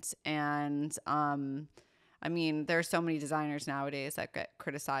moment. And I mean, there's so many designers nowadays that get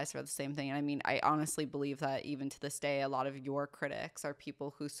criticized for the same thing. And I mean, I honestly believe that even to this day, a lot of your critics are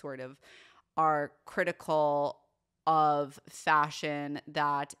people who sort of are critical of fashion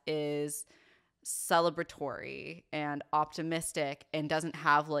that is celebratory and optimistic and doesn't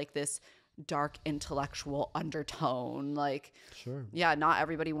have like this dark intellectual undertone. Like, sure. Yeah, not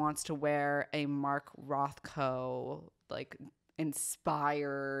everybody wants to wear a Mark Rothko, like,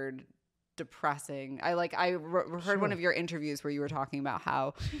 inspired, depressing. I heard one of your interviews where you were talking about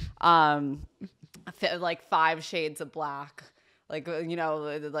how, like 5 Shades of Black, like,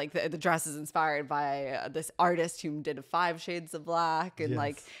 like the dress is inspired by this artist who did 5 Shades of Black, and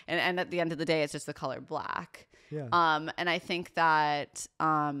like, and at the end of the day, it's just the color black. Yeah. And I think that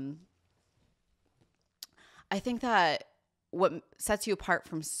what sets you apart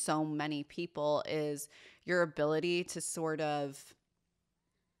from so many people is your ability to sort of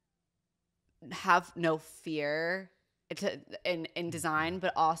have no fear in design,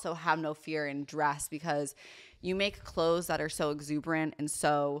 but also have no fear in dress, because you make clothes that are so exuberant and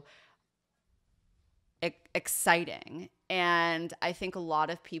so exciting. And I think a lot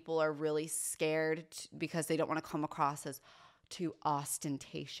of people are really scared because they don't want to come across as too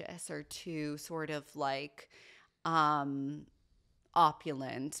ostentatious or too sort of like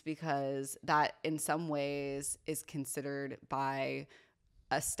opulent, because that in some ways is considered by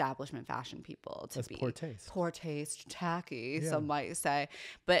establishment fashion people to be poor taste, tacky, some might say.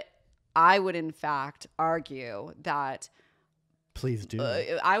 But I would in fact argue that Please do.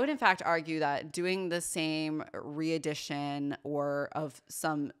 I would in fact argue that doing the same re-edition or of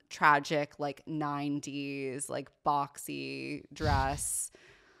some tragic like 90s like boxy dress,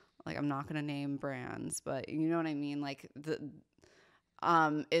 like I'm not gonna name brands, but you know what I mean, like the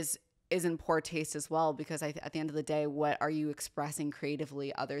is in poor taste as well, because at the end of the day, what are you expressing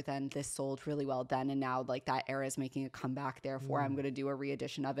creatively other than this sold really well then, and now like that era is making a comeback, therefore I'm going to do a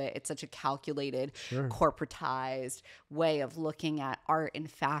re-edition of it. It's such a calculated, corporatized way of looking at art and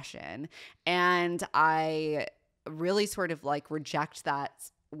fashion, and I really sort of like reject that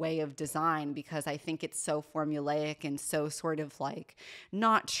way of design, because I think it's so formulaic and so sort of like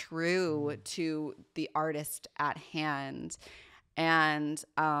not true to the artist at hand. And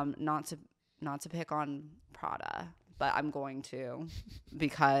not to pick on Prada, but I'm going to,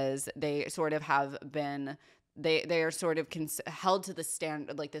 because they sort of have been they are sort of held to the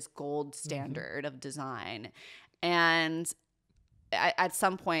standard, like this gold standard of design. And at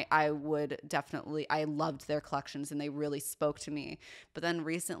some point I loved their collections and they really spoke to me. But then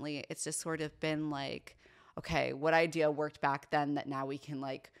recently it's just sort of been like, okay, what idea worked back then that now we can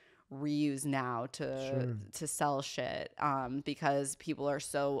like reuse now to sell shit, because people are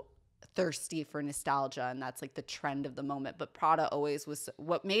so thirsty for nostalgia, and that's like the trend of the moment. But Prada always was,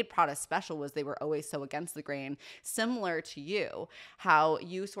 what made Prada special was they were always so against the grain, similar to you, how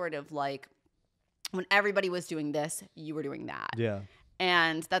you sort of like when everybody was doing this, you were doing that. Yeah.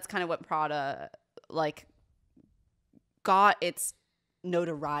 And that's kind of what Prada like got its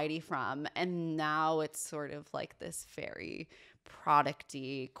notoriety from, and now it's sort of like this very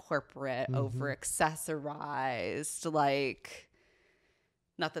product-y, corporate, over accessorized, like,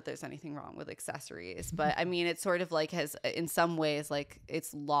 not that there's anything wrong with accessories, but I mean it's sort of like has in some ways like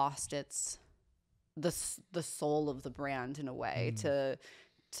it's lost the soul of the brand in a way to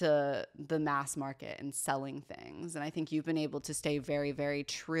the mass market and selling things. And I think you've been able to stay very, very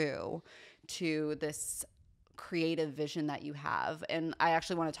true to this creative vision that you have. And I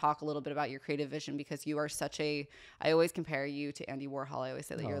actually want to talk a little bit about your creative vision, because you are I always compare you to Andy Warhol. I always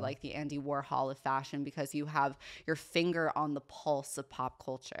say that you're like the Andy Warhol of fashion, because you have your finger on the pulse of pop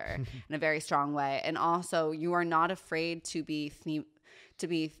culture in a very strong way. And also you are not afraid to be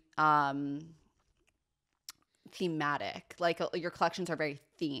thematic. Like your collections are very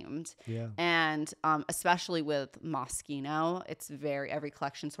themed. Yeah. And especially with Moschino, it's every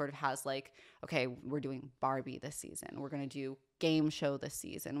collection sort of has like, okay, we're doing Barbie this season, we're going to do game show this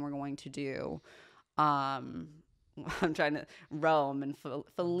season, we're going to do I'm trying to Rome and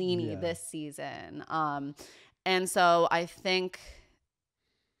Fellini this season. And so I think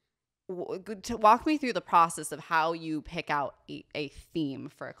to walk me through the process of how you pick out a theme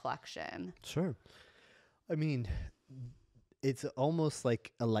for a collection. Sure. I mean, it's almost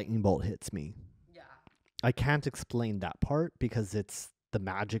like a lightning bolt hits me. Yeah. I can't explain that part because it's the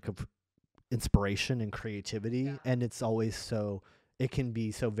magic of inspiration and creativity. And it's always it can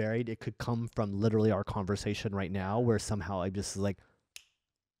be so varied. It could come from literally our conversation right now, where somehow I'm just like,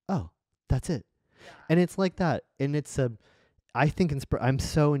 oh, that's it. Yeah. And it's like that. And I think I'm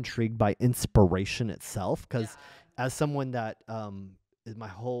so intrigued by inspiration itself, because as someone that, is my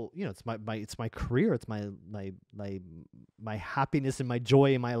whole, it's my career, it's my happiness and my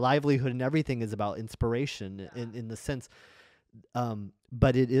joy and my livelihood and everything is about inspiration in the sense,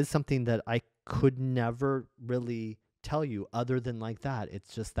 but it is something that I could never really tell you other than like that.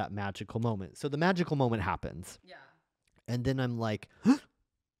 It's just that magical moment. So the magical moment happens, and then I'm like,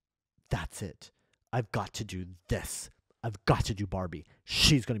 that's it. I've got to do this. I've got to do Barbie.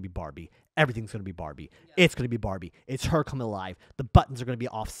 She's going to be Barbie. Everything's going to be Barbie. Yeah. It's going to be Barbie. It's her coming alive. The buttons are going to be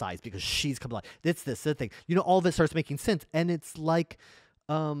off size because she's coming alive. It's this thing. You know, all of it starts making sense. And it's like,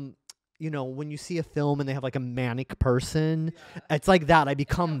 you know, when you see a film and they have like a manic person, it's like that. I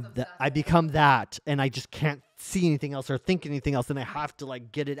become that, and I just can't see anything else or think anything else. And I have to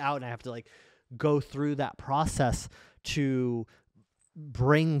like get it out, and I have to like go through that process to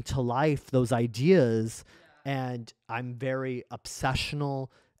bring to life those ideas. And I'm very obsessional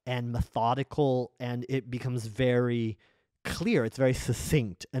and methodical, and it becomes very clear. It's very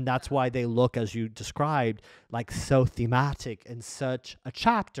succinct. And that's why they look, as you described, like so thematic and such a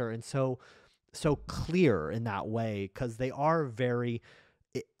chapter, and so clear in that way, because they are very,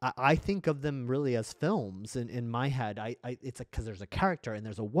 I think of them really as films in my head. It's because there's a character and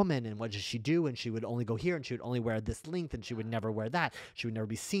there's a woman, and what does she do? And she would only go here, and she would only wear this length, and she would never wear that. She would never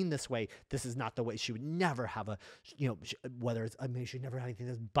be seen this way. This is not the way. She would never have a, you know, whether it's, I mean, she'd never have anything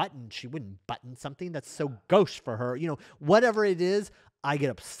that's buttoned. She wouldn't button something that's so gauche for her. You know, whatever it is, I get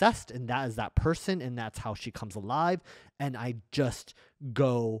obsessed, and that is that person, and that's how she comes alive, and I just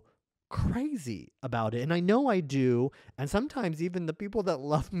go crazy about it. And I know I do, and sometimes even the people that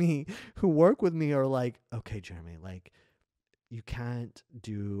love me, who work with me, are like, okay, Jeremy, like, you can't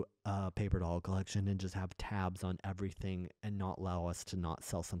do a paper doll collection and just have tabs on everything and not allow us to not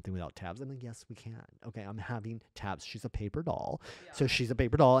sell something without tabs. I'm like, yes, we can. Okay, I'm having tabs. She's a paper doll. Yeah. So she's a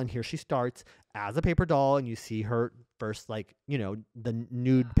paper doll, and here she starts as a paper doll, and you see her first, like, you know, the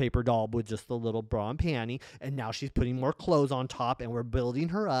nude paper doll with just the little bra and panty, and now she's putting more clothes on top, and we're building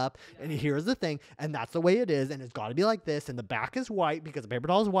her up, and here's the thing, and that's the way it is, and it's got to be like this, and the back is white because the paper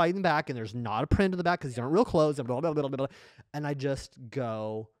doll is white in the back, and there's not a print in the back because these aren't real clothes, and blah, blah, blah, blah, blah. And I just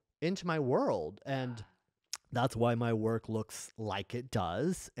go into my world, and that's why my work looks like it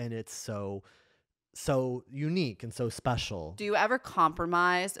does, and it's so unique and so special. Do you ever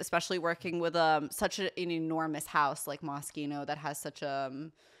compromise, especially working with such an enormous house like Moschino that has such a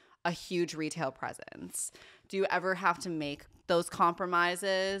huge retail presence? Do you ever have to make those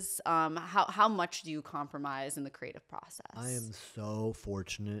compromises? How much do you compromise in the creative process? I am so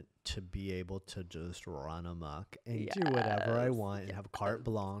fortunate to be able to just run amok and do whatever I want and have carte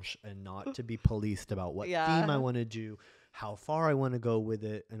blanche, and not to be policed about what theme I want to do, how far I want to go with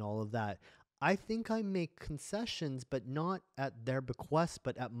it, and all of that. I think I make concessions, but not at their bequest,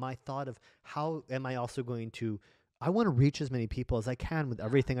 but at my thought of how am I also going to, I want to reach as many people as I can with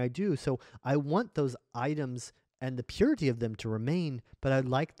everything I do. So I want those items and the purity of them to remain, but I'd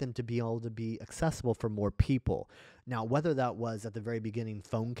like them to be able to be accessible for more people. Now, whether that was at the very beginning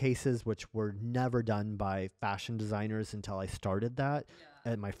phone cases, which were never done by fashion designers until I started that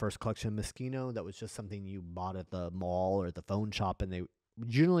at my first collection, Moschino, that was just something you bought at the mall or at the phone shop, and they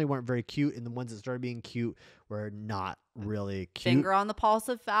generally weren't very cute, and the ones that started being cute were not really cute. Finger on the pulse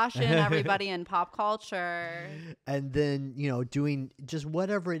of fashion, everybody, in pop culture. And then, you know, doing just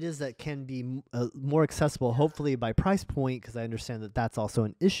whatever it is that can be more accessible, hopefully by price point, because I understand that that's also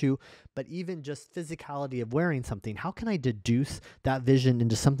an issue, but even just physicality of wearing something. How can I deduce that vision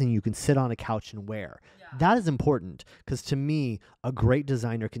into something you can sit on a couch and wear? That is important, because to me, a great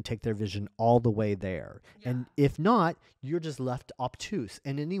designer can take their vision all the way there. And if not, you're just left obtuse,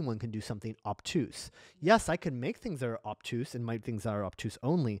 and anyone can do something obtuse. Yes, I could make things that are obtuse and make things that are obtuse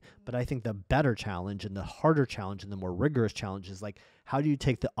only, but I think the better challenge and the harder challenge and the more rigorous challenge is like, how do you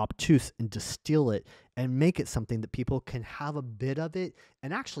take the obtuse and distill it and make it something that people can have a bit of it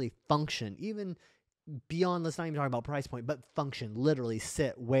and actually function, even beyond, let's not even talk about price point, but function, literally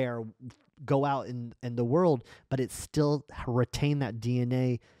sit, wear, go out in the world, but it still retain that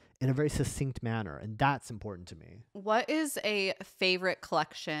DNA in a very succinct manner. And that's important to me. What is a favorite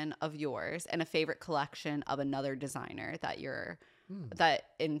collection of yours and a favorite collection of another designer that you're that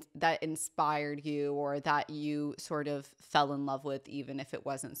inspired you, or that you sort of fell in love with, even if it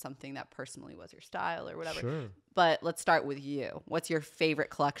wasn't something that personally was your style or whatever? Sure. But let's start with you. What's your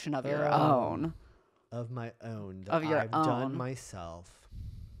favorite collection of your own? Of my own that I've done myself.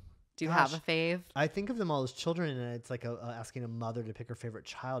 Do you have a fave? I think of them all as children, and it's like asking a mother to pick her favorite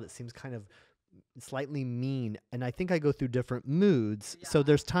child. It seems kind of slightly mean, and I think I go through different moods. So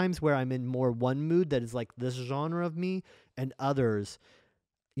there's times where I'm in more one mood that is like this genre of me, and others,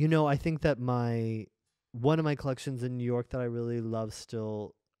 you know, I think that one of my collections in New York that I really love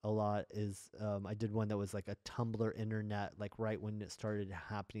still a lot is I did one that was like a Tumblr internet, like right when it started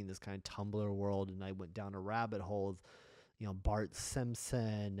happening, this kind of Tumblr world, and I went down a rabbit hole of, you know, Bart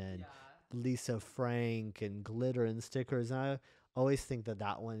Simpson and Lisa Frank and glitter and stickers. And I always think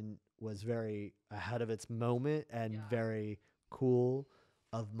that one was very ahead of its moment and very cool.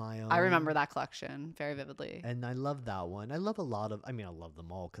 of my own. I remember that collection very vividly. And I love that one. I love a lot of, I mean, I love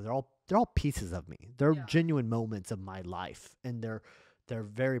them all because they're all pieces of me. They're genuine moments of my life, and they're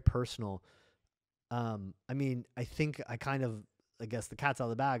very personal. I mean, I think I guess the cat's out of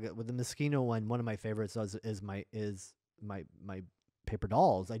the bag with the Moschino one. One of my favorites is my paper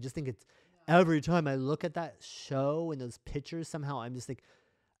dolls. I just think it's every time I look at that show and those pictures, somehow I'm just like,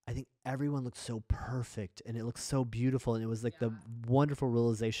 I think everyone looks so perfect and it looks so beautiful, and it was like the wonderful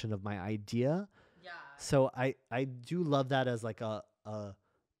realization of my idea. Yeah. So I do love that as like a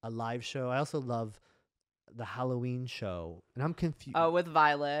live show. I also love the Halloween show, and I'm confused. Oh, with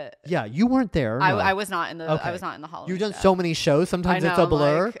Violet. Yeah, you weren't there. No. I was not in the. Okay. I was not in the Halloween. You've done show. So many shows. Sometimes it's a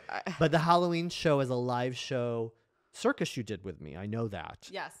blur. Like, but the Halloween show is a live show. Circus you did with me. I know that.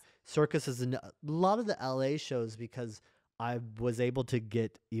 Yes. Circus is a lot of the LA shows, because I was able to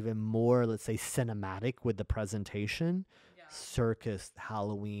get even more, let's say, cinematic with the presentation. Yeah. Circus,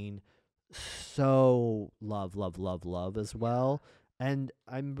 Halloween, so love as well. And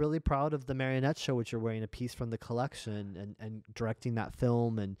I'm really proud of the Marionette show, which you're wearing a piece from the collection, and directing that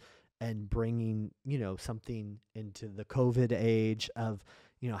film and bringing, something into the COVID age of,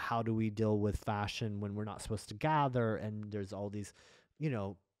 how do we deal with fashion when we're not supposed to gather, and there's all these,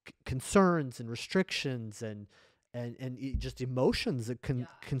 concerns and restrictions and just emotions that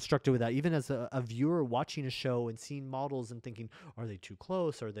constructed with that. Even as a viewer watching a show and seeing models and thinking, are they too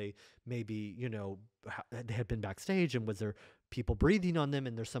close? Are they maybe, they had been backstage, and was there people breathing on them,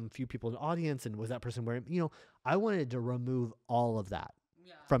 and there's some few people in the audience, and was that person wearing, I wanted to remove all of that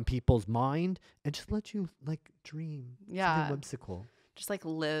from people's mind and just let you like dream. Something whimsical. Just like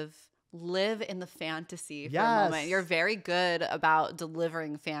live in the fantasy for a moment. You're very good about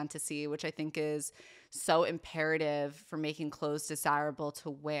delivering fantasy, which I think is so imperative for making clothes desirable to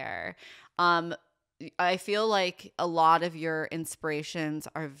wear. I feel like a lot of your inspirations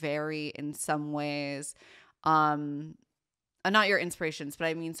are very, in some ways, not your inspirations, but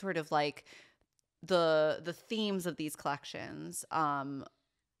I mean sort of like the themes of these collections,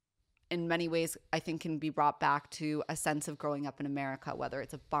 in many ways, I think can be brought back to a sense of growing up in America, whether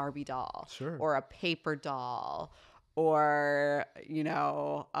it's a Barbie doll or a paper doll or,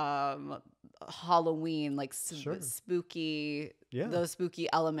 Halloween, like spooky, those spooky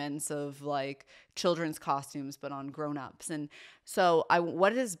elements of like children's costumes, but on grown-ups. And so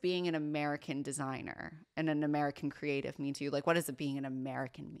what does being an American designer and an American creative mean to you? Like, what does it being an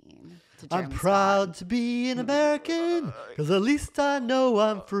American mean to Jeremy I'm proud Scott? to be an American, because at least I know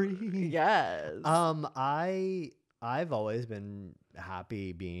I'm free. Yes. I've always been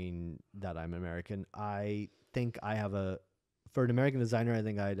happy being that I'm American. I think I have for an American designer, I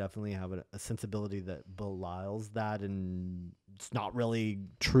think I definitely have a sensibility that belies that, and it's not really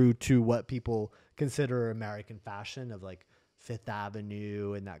true to what people consider American fashion, of like Fifth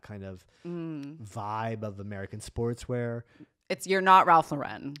Avenue and that kind of vibe of American sportswear. You're not Ralph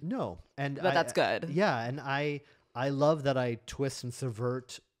Lauren. No. But that's good. Yeah. And I love that I twist and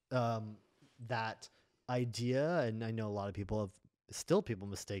subvert that idea. And I know a lot of people people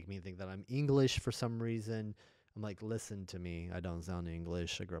mistake me and think that I'm English for some reason. I'm like, listen to me. I don't sound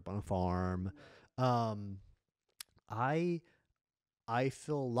English. I grew up on a farm. I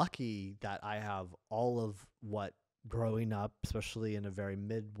feel lucky that I have all of what growing up, especially in a very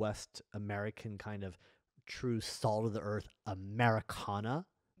Midwest American kind of true salt of the earth Americana.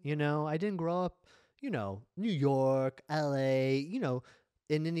 I didn't grow up, New York, LA, in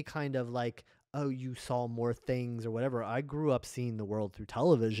any kind of like, oh, you saw more things or whatever. I grew up seeing the world through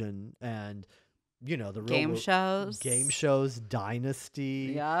television and the game shows,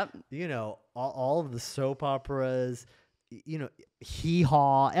 Dynasty, all of the soap operas, Hee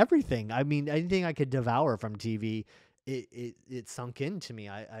Haw, everything. I mean, anything I could devour from TV, it sunk into me.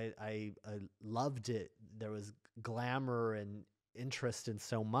 I loved it. There was glamour and interest in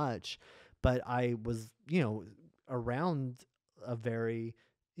so much, but I was, around a very,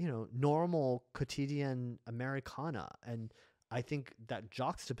 normal quotidian Americana. And I think that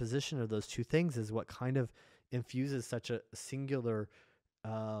juxtaposition of those two things is what kind of infuses such a singular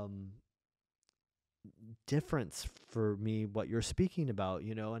difference for me, what you're speaking about,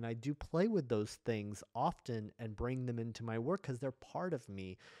 and I do play with those things often and bring them into my work because they're part of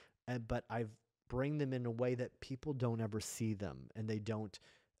me. But I bring them in a way that people don't ever see them and they don't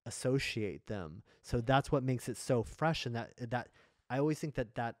associate them. So that's what makes it so fresh. And that I always think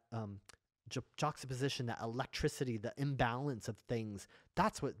that juxtaposition, that electricity, the imbalance of things,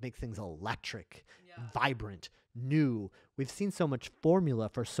 that's what makes things electric, vibrant, new. We've seen so much formula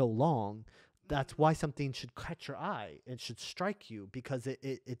for so long, that's why something should catch your eye. It should strike you because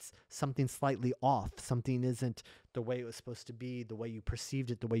it's something slightly off. Something isn't the way it was supposed to be, the way you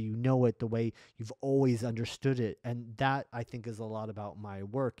perceived it, the way you know it, the way you've always understood it. And that, I think, is a lot about my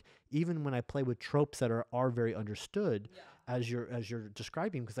work. Even when I play with tropes that are very understood, as you're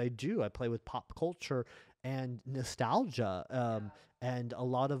describing, because I play with pop culture and nostalgia. And a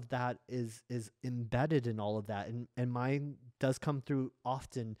lot of that is embedded in all of that. And mine does come through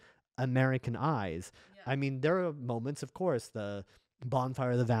often American eyes. I mean, there are moments, of course, the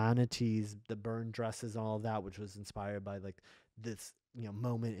Bonfire of the Vanities, the burned dresses, and all of that, which was inspired by like this,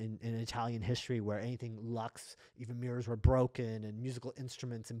 moment in Italian history where anything luxe, even mirrors were broken, and musical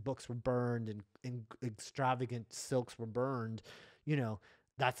instruments and books were burned, and extravagant silks were burned.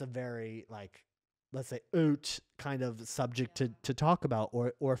 That's a very, like, let's say, haute kind of subject to talk about,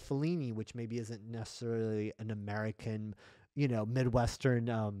 or Fellini, which maybe isn't necessarily an American,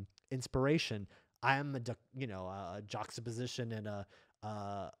 Midwestern inspiration. I am a juxtaposition and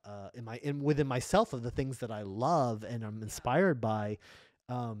within myself of the things that I love and I'm inspired by.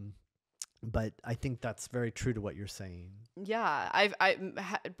 But I think that's very true to what you're saying. Yeah,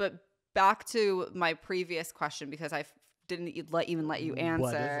 but back to my previous question, because I didn't even let you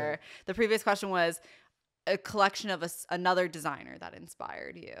answer. The previous question was a collection of another designer that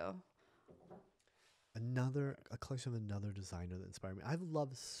inspired you. A collection of another designer that inspired me. I've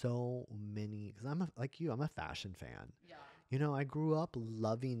loved so many, because I'm a fashion fan. Yeah. I grew up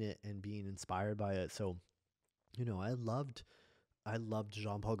loving it and being inspired by it. So, I loved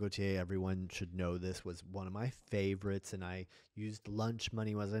Jean-Paul Gaultier. Everyone should know this was one of my favorites. And I used lunch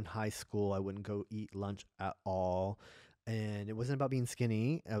money when I was in high school. I wouldn't go eat lunch at all. And it wasn't about being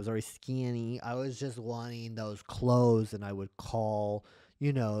skinny. I was already skinny. I was just wanting those clothes, and I would call,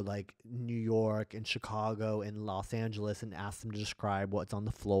 like New York and Chicago and Los Angeles and ask them to describe what's on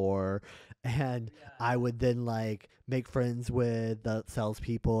the floor. And I would then like make friends with the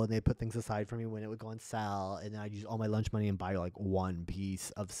salespeople, and they put things aside for me when it would go on sale. And then I'd use all my lunch money and buy like one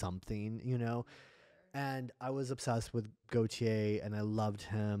piece of something, And I was obsessed with Gaultier, and I loved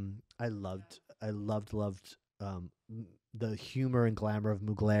him. I loved the humor and glamour of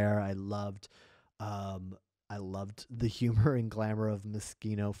Mugler. I loved the humor and glamour of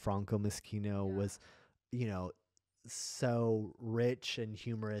Moschino. Franco Moschino was, so rich and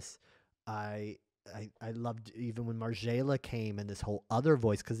humorous. I loved even when Margiela came and this whole other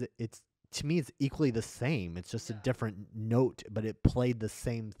voice, because it's to me it's equally the same. It's just a different note, but it played the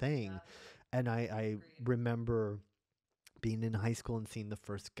same thing. And I remember being in high school and seeing the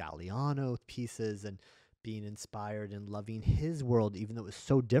first Galliano pieces and being inspired and loving his world, even though it was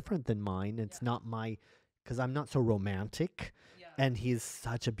so different than mine. It's not because I'm not so romantic, and he's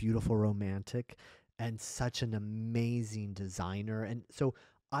such a beautiful romantic and such an amazing designer. And so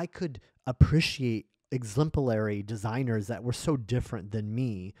I could appreciate exemplary designers that were so different than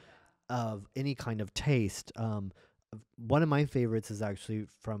me, of any kind of taste. One of my favorites is actually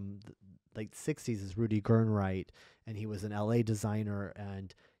from the late 60s is Rudy Gernreich, and he was an LA designer,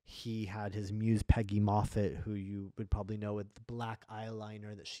 and he had his muse Peggy Moffat, who you would probably know, with the black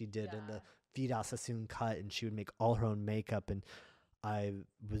eyeliner that she did and the Vida Sassoon cut, and she would make all her own makeup. And I've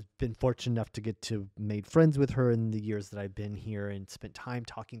been fortunate enough to get to made friends with her in the years that I've been here, and spent time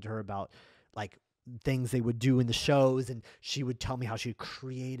talking to her about like things they would do in the shows. And she would tell me how she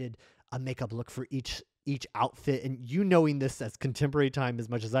created a makeup look for each outfit. And knowing this as contemporary time as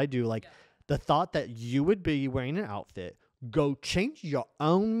much as I do, like the thought that you would be wearing an outfit, go change your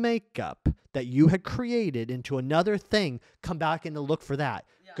own makeup that you had created into another thing, come back and to look for that.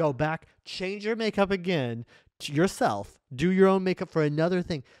 Go back, change your makeup again to yourself, do your own makeup for another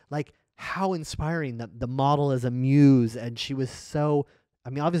thing. Like, how inspiring. The model as a muse. And she was so, I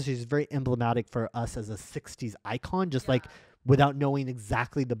mean, obviously she's very emblematic for us as a 60s icon, just like without knowing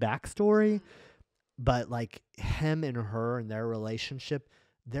exactly the backstory. But like him and her and their relationship,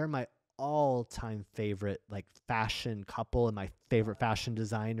 they're my all-time favorite like fashion couple and my favorite fashion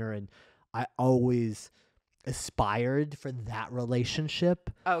designer, and I always aspired for that relationship.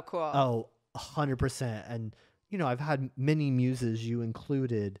 Oh, cool. Oh, 100%. And I've had many muses, you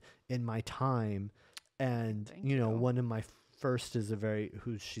included, in my time, and Thank you. One of my first is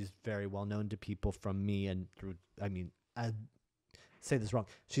she's very well known to people from me and through, I say this wrong.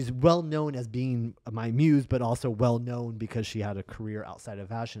 She's well known as being my muse, but also well known because she had a career outside of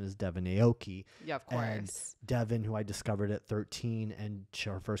fashion, is Devin Aoki. Yeah, of course. And Devin, who I discovered at 13, and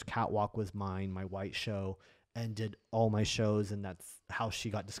her first catwalk was mine, my white show, and did all my shows. And that's how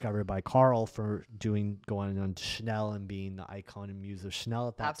she got discovered by Carl for going on to Chanel and being the icon and muse of Chanel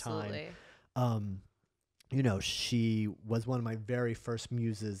at that time. She was one of my very first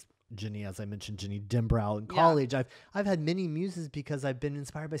muses Ginny, as I mentioned, Ginny Dimbrow in college. I've had many muses because I've been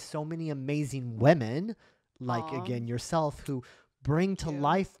inspired by so many amazing women, like again yourself, who bring to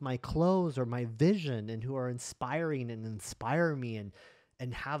life my clothes or my vision, and who are inspiring and inspire me and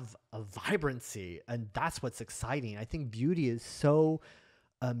have a vibrancy, and that's what's exciting. I think beauty is so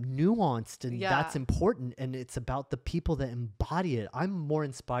nuanced, and that's important, and it's about the people that embody it. I'm more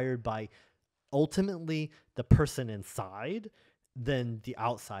inspired by ultimately the person inside than the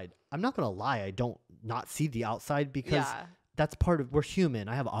outside. I'm not gonna lie, I don't not see the outside because that's part of, we're human.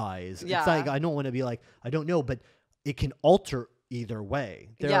 I have eyes. It's like, I don't want to be like, I don't know, but it can alter either way.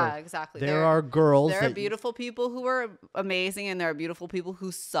 Exactly. There are girls. There are beautiful people who are amazing, and there are beautiful people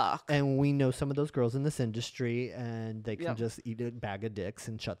who suck. And we know some of those girls in this industry, and they can just eat a bag of dicks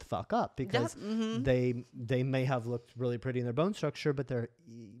and shut the fuck up because they may have looked really pretty in their bone structure, but they're,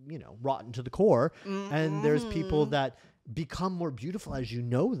 you know, rotten to the core. And there's people that become more beautiful as you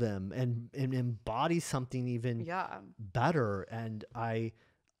know them and embody something even better. And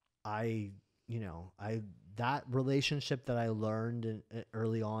that relationship that I learned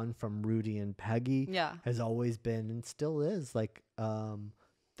early on from Rudy and Peggy has always been and still is like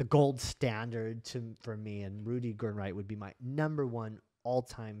the gold standard for me. And Rudy Gernreich would be my number one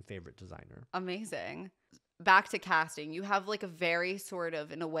all-time favorite designer. Amazing. Back to casting. You have like a very sort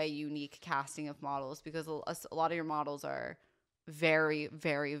of, in a way, unique casting of models because a lot of your models are very,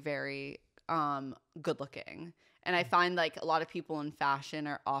 very, very good looking. And I find like a lot of people in fashion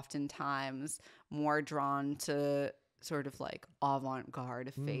are oftentimes more drawn to sort of like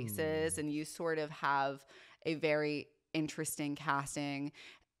avant-garde faces. And you sort of have a very interesting casting.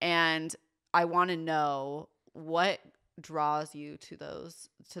 And I want to know what draws you to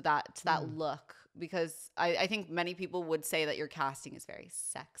that look, because I think many people would say that your casting is very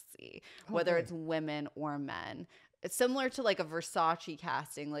sexy, whether it's women or men. It's similar to like a Versace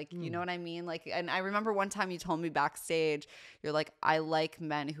casting, like, you know what I mean? Like, and I remember one time you told me backstage, you're like, I like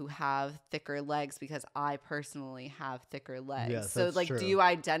men who have thicker legs because I personally have thicker legs. Yes, so like, do you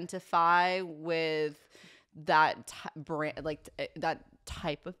identify with that brand, like that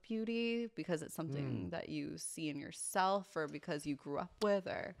type of beauty because it's something that you see in yourself or because you grew up with?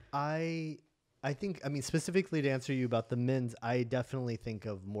 Or I think, I mean, specifically to answer you about the men's, I definitely think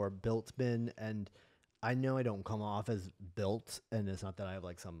of more built men, and I know I don't come off as built, and it's not that I have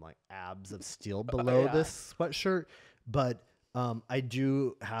like some like abs of steel below this sweatshirt, but I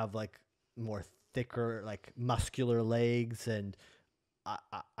do have like more thicker, like muscular legs, and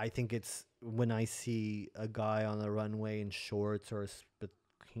I think it's when I see a guy on the runway in shorts or a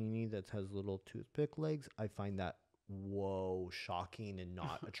bikini that has little toothpick legs, I find that shocking and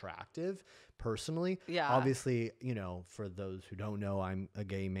not attractive personally. Obviously, you know, for those who don't know, I'm a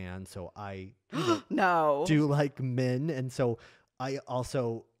gay man, so I do like men, and so I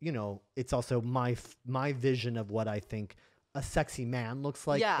also, you know, it's also my vision of what I think a sexy man looks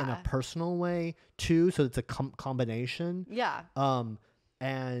like in a personal way too, so it's a combination.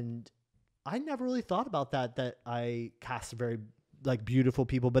 And I never really thought about that I cast very like beautiful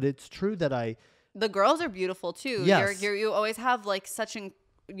people, but it's true that the girls are beautiful too. Yes. You always have like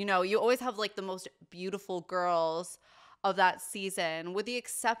you always have like the most beautiful girls of that season, with the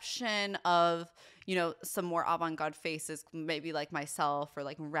exception of, you know, some more avant-garde faces, maybe like myself or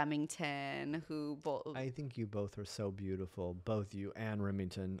like Remington, who both. I think you both are so beautiful. Both you and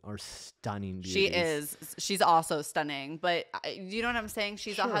Remington are stunning beauties. She is. She's also stunning. But you know what I'm saying?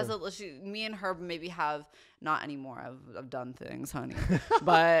 Me and her maybe have, not anymore. I've done things, honey.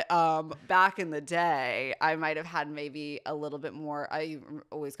 But back in the day, I might have had maybe a little bit more. I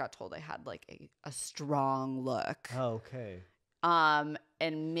always got told I had like a strong look. Oh, okay.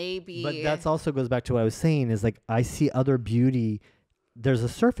 And maybe, but that's also goes back to what I was saying is like, I see other beauty. There's a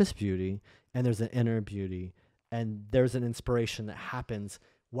surface beauty and there's an inner beauty, and there's an inspiration that happens,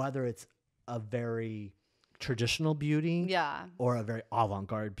 whether it's a very traditional beauty or a very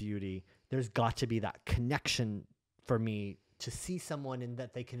avant-garde beauty. There's got to be that connection for me to see someone and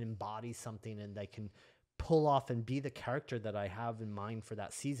that they can embody something and they can pull off and be the character that I have in mind for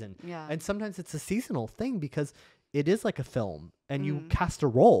that season. And sometimes it's a seasonal thing because it is like a film, and you cast a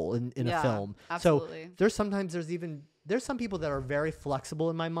role in a film. Absolutely. So there's some people that are very flexible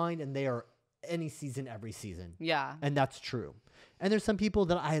in my mind, and they are any season, every season. And that's true. And there's some people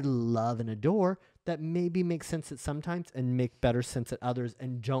that I love and adore that maybe make sense at sometimes and make better sense at others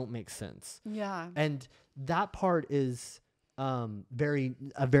and don't make sense. And that part is very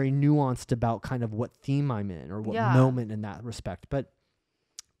nuanced about kind of what theme I'm in or what moment in that respect. But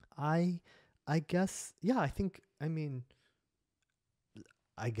I guess, I think, I mean,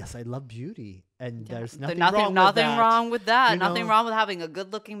 I guess I love beauty, and there's Nothing wrong with that. You nothing know? wrong with having a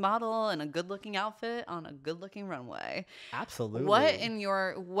good looking model and a good looking outfit on a good looking runway. Absolutely.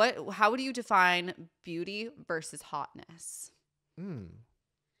 How would you define beauty versus hotness?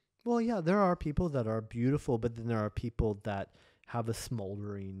 Well, yeah, there are people that are beautiful, but then there are people that have a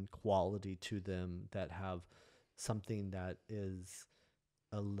smoldering quality to them, that have something that is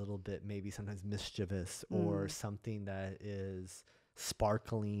a little bit maybe sometimes mischievous, or something that is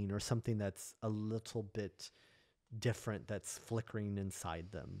sparkling, or something that's a little bit different that's flickering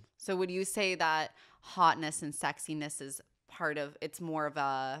inside them. So would you say that hotness and sexiness is it's more of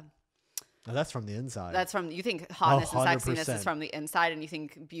a Oh, that's from the inside. You think hotness and 100%. sexiness is from the inside, and you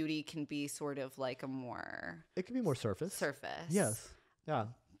think beauty can be sort of like it can be more surface. Yes. Yeah.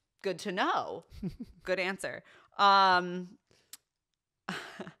 Good to know. Good answer. I've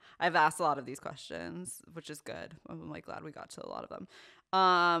asked a lot of these questions, which is good. I'm like glad we got to a lot of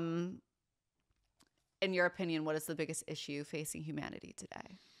them. In your opinion, what is the biggest issue facing humanity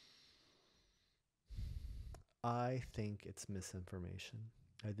today? I think it's misinformation.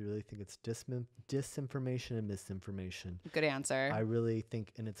 I really think it's disinformation and misinformation. Good answer. I really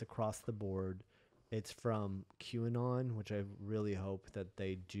think, and it's across the board. It's from QAnon, which I really hope that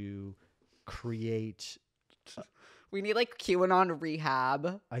they do create. We need like QAnon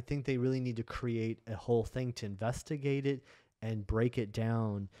rehab. I think they really need to create a whole thing to investigate it and break it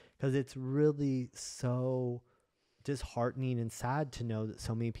down, because it's really so disheartening and sad to know that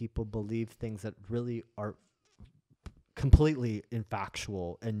so many people believe things that really are completely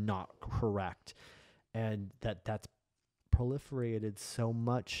infactual and not correct, and that's proliferated so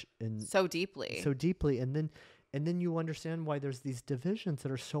much and so deeply, and then you understand why there's these divisions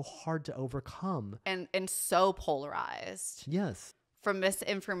that are so hard to overcome and so polarized. Yes. From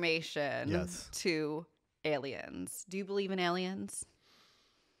misinformation to aliens. Do you believe in aliens?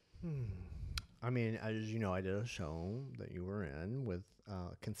 I mean, as you know, I did a show that you were in with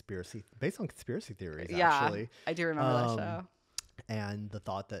based on conspiracy theories, actually. I do remember that show. And the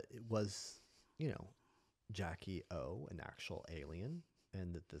thought that it was, Jackie O, an actual alien,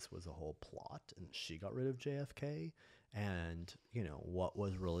 and that this was a whole plot, and she got rid of JFK, and, what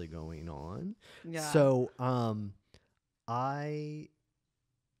was really going on. Yeah. So, I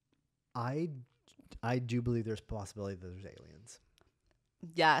do believe there's a possibility that there's aliens.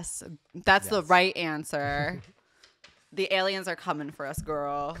 Yes, that's the right answer. The aliens are coming for us,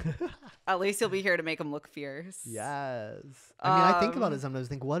 girl. At least you'll be here to make them look fierce. Yes. I mean, I think about it sometimes.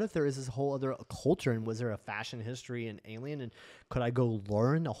 Think, what if there is this whole other culture, and was there a fashion history and alien, and could I go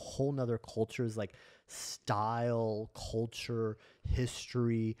learn a whole nother culture's like style, culture,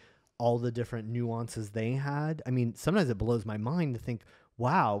 history, all the different nuances they had? I mean, sometimes it blows my mind to think,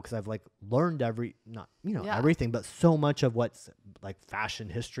 wow, because I've like learned everything, but so much of what's like fashion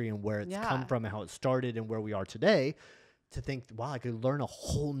history and where it's come from and how it started and where we are today, to think, wow, I could learn a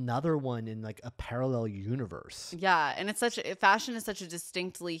whole nother one in like a parallel universe. Yeah, and fashion is such a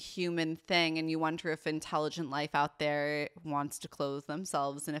distinctly human thing, and you wonder if intelligent life out there wants to clothe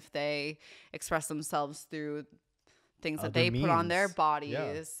themselves, and if they express themselves through things that they put on their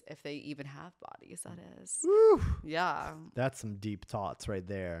bodies, if they even have bodies, that is. Woo. Yeah. That's some deep thoughts right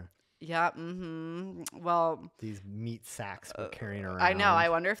there. Yeah. Mm-hmm. Well, these meat sacks we're carrying around. I know. I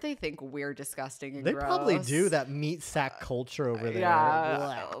wonder if they think we're disgusting and they gross. Probably do, that meat sack culture over there.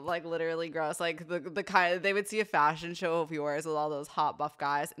 Yeah. Like literally gross. Like the kind they would see a fashion show of yours with all those hot buff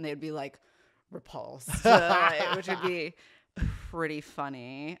guys, and they'd be like repulsed, which would be pretty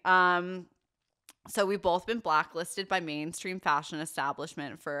funny. So we've both been blacklisted by mainstream fashion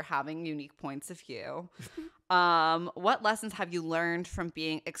establishment for having unique points of view. What lessons have you learned from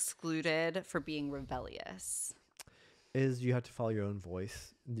being excluded for being rebellious? Is you have to follow your own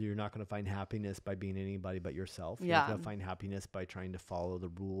voice. You're not going to find happiness by being anybody but yourself. You're not going to find happiness by trying to follow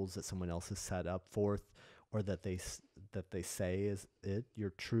the rules that someone else has set up forth, or that they say is it. Your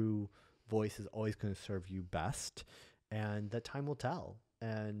true voice is always going to serve you best, and that time will tell.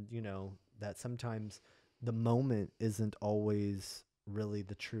 And that sometimes the moment isn't always really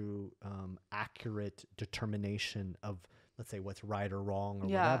the true accurate determination of, let's say, what's right or wrong or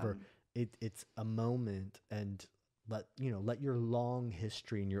whatever. It's a moment, and let your long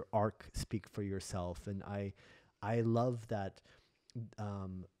history and your arc speak for yourself. And I love that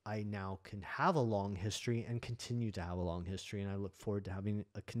I now can have a long history and continue to have a long history, and I look forward to having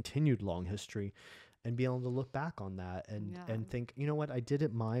a continued long history and be able to look back on that and think, you know what, I did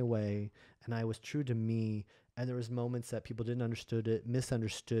it my way, and I was true to me. And there was moments that people didn't understood it,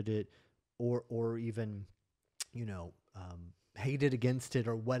 misunderstood it, or even, hated against it,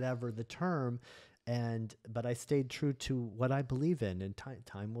 or whatever the term. But I stayed true to what I believe in, and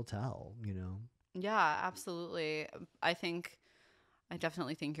time will tell, you know. Yeah, absolutely. I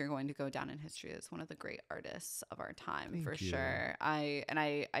definitely think you're going to go down in history as one of the great artists of our time. Thank for you. sure.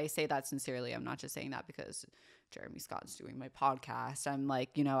 I say that sincerely. I'm not just saying that because Jeremy Scott's doing my podcast. I'm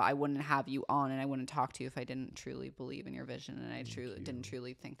like, you know, I wouldn't have you on and I wouldn't talk to you if I didn't truly believe in your vision, and I didn't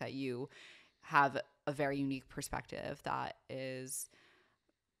truly think that you have a very unique perspective that is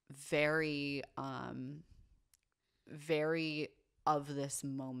very very of this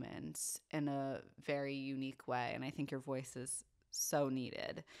moment in a very unique way, and I think your voice is so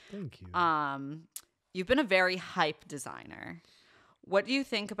needed. Thank you. You've been a very hype designer. What do you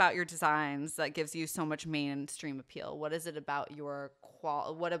think about your designs that gives you so much mainstream appeal? What is it about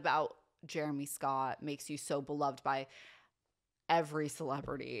what about Jeremy Scott makes you so beloved by every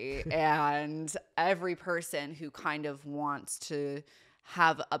celebrity and every person who kind of wants to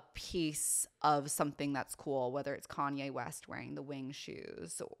have a piece of something that's cool, whether it's Kanye West wearing the wing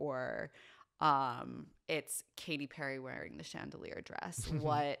shoes or it's Katy Perry wearing the chandelier dress?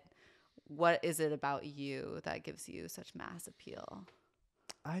 What is it about you that gives you such mass appeal?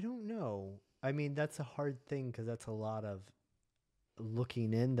 I don't know. I mean, that's a hard thing because that's a lot of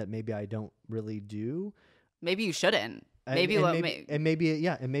looking in that maybe I don't really do. Maybe you shouldn't. Maybe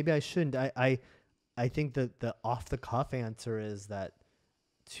maybe I shouldn't. I think that the off the cuff answer is that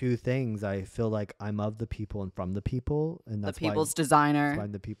two things. I feel like I'm of the people and from the people, and that's the people's designer. That's why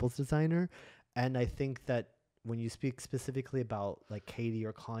I'm the people's designer. And I think that when you speak specifically about like Katy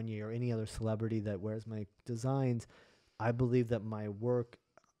or Kanye or any other celebrity that wears my designs, I believe that my work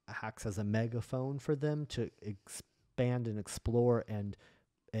acts as a megaphone for them to expand and explore and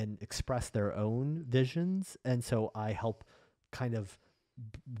express their own visions. And so I help kind of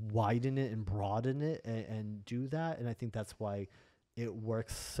widen it and broaden it and do that. And I think that's why it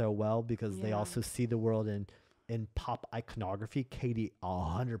works so well, because they also see the world in pop iconography. Katy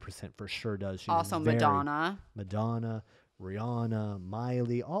 100% for sure does. She's also Madonna, Rihanna,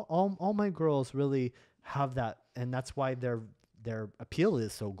 Miley, all my girls really have that, and that's why their appeal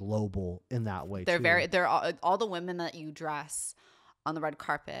is so global in that way. They're all the women that you dress on the red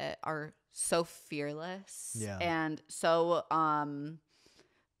carpet are so fearless, and so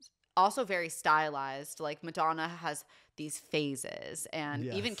also very stylized. Like Madonna has these phases, and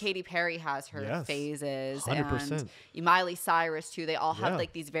even Katy Perry has her phases, 100%. And Miley Cyrus too. They all have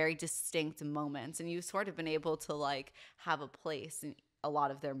like these very distinct moments, and you've sort of been able to like have a place in a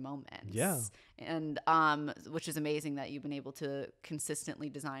lot of their moments. And which is amazing that you've been able to consistently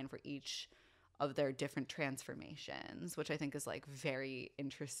design for each of their different transformations, which I think is like very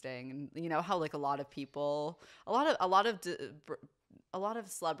interesting. And you know how like a lot of people, a lot of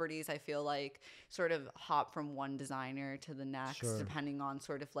celebrities, I feel like, sort of hop from one designer to the next, depending on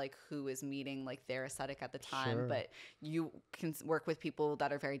sort of like who is meeting like their aesthetic at the time. But you can work with people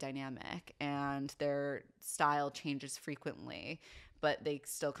that are very dynamic and their style changes frequently, but they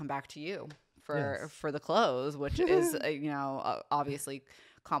still come back to you for the clothes, which is obviously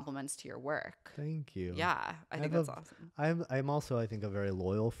compliments to your work. Thank you. Yeah, I think that's awesome. I'm also, I think, a very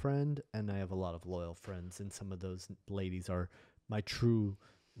loyal friend, and I have a lot of loyal friends, and some of those ladies are my true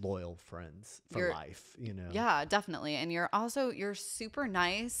loyal friends for life, you know. Yeah, definitely. And you're super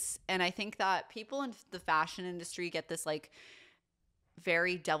nice, and I think that people in the fashion industry get this like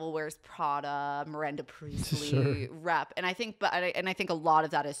very Devil Wears Prada, Miranda Priestly rep, and I think a lot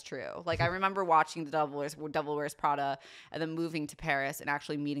of that is true. Like I remember watching the Devil Wears Prada, and then moving to Paris and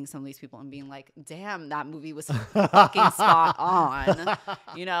actually meeting some of these people and being like, "Damn, that movie was fucking spot on,"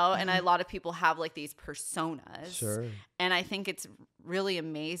 you know. And a lot of people have like these personas, and I think it's really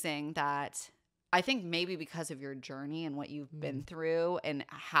amazing that. I think maybe because of your journey and what you've been through and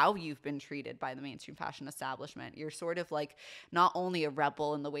how you've been treated by the mainstream fashion establishment, you're sort of like not only a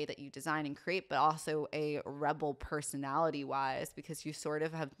rebel in the way that you design and create, but also a rebel personality-wise, because you sort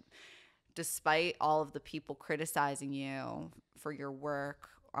of have, despite all of the people criticizing you for your work,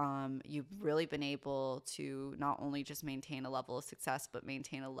 you've really been able to not only just maintain a level of success, but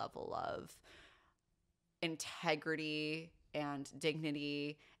maintain a level of integrity and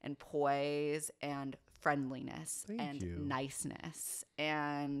dignity and poise and friendliness and niceness.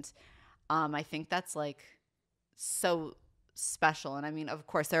 And I think that's like so special. And I mean, of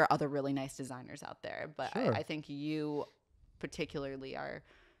course, there are other really nice designers out there, but I think you particularly are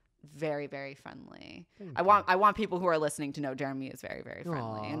very, very friendly. I want people who are listening to know Jeremy is very, very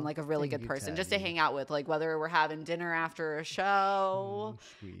friendly and like a really good person just to hang out with, like whether we're having dinner after a show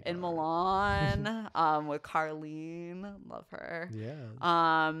in Milan with Carlene, love her.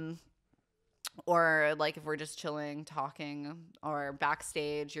 or like if we're just chilling, talking, or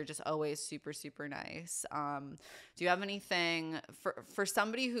backstage, you're just always super, super nice. Do you have anything for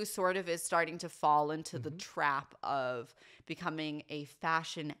somebody who sort of is starting to fall into the trap of becoming a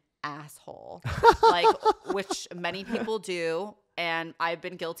fashion asshole, like which many people do, and I've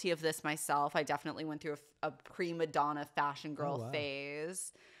been guilty of this myself. I definitely went through a prima donna fashion girl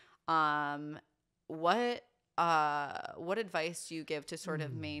phase. What advice do you give to sort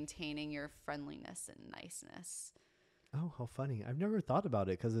of maintaining your friendliness and niceness? Oh, how funny. I've never thought about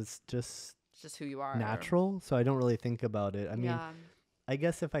it because it's just who you are. Natural. So I don't really think about it. I mean, I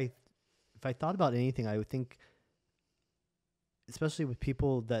guess if I thought about anything, I would think, especially with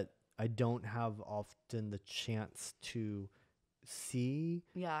people that I don't have often the chance to see.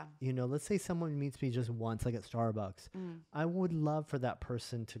 Yeah. You know, let's say someone meets me just once, like at Starbucks. I would love for that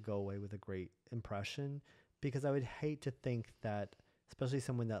person to go away with a great impression, because I would hate to think that, especially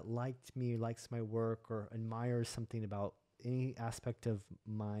someone that liked me, likes my work, or admires something about any aspect of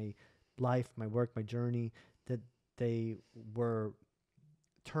my life, my work, my journey, that they were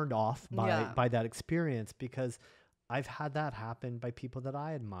turned off by that experience, because I've had that happen by people that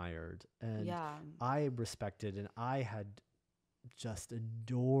I admired and I respected and I had just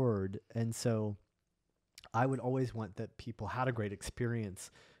adored. And so I would always want that people had a great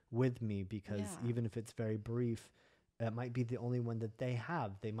experience with me, because even if it's very brief, it might be the only one that they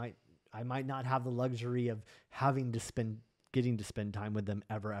have. I might not have the luxury of getting to spend time with them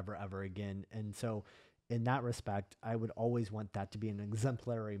ever again. And so in that respect, I would always want that to be an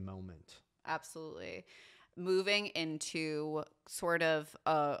exemplary moment. Absolutely. Moving into sort of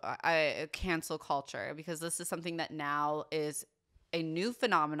a cancel culture, because this is something that now is a new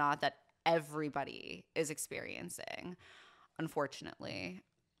phenomenon that everybody is experiencing, unfortunately.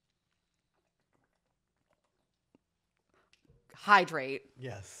 Hydrate.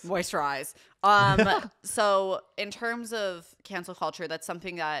 Yes. Moisturize. So in terms of cancel culture, that's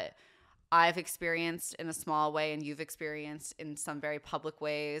something that I've experienced in a small way and you've experienced in some very public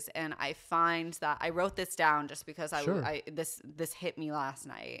ways. And I find that I wrote this down just because this hit me last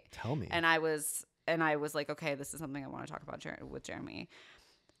night. Tell me. And I was like, okay, this is something I want to talk about with Jeremy.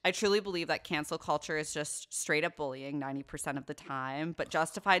 I truly believe that cancel culture is just straight up bullying 90% of the time, but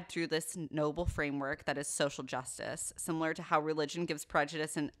justified through this noble framework that is social justice, similar to how religion gives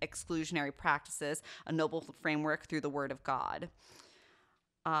prejudice and exclusionary practices a noble framework through the word of God.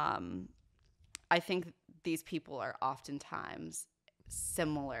 I think these people are oftentimes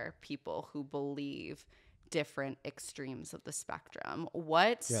similar people who believe different extremes of the spectrum.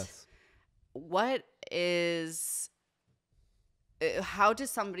 How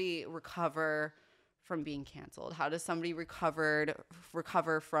does somebody recover from being canceled? How does somebody recover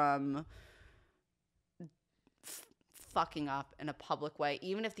from fucking up in a public way,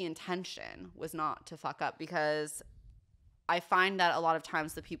 even if the intention was not to fuck up? Because I find that a lot of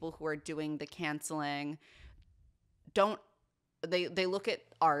times the people who are doing the canceling they look at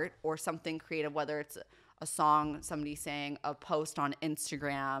art or something creative, whether it's a song somebody sang, a post on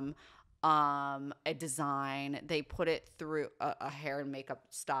Instagram, a design, they put it through a hair and makeup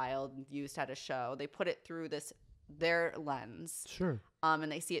style used at a show. They put it through their lens. Sure.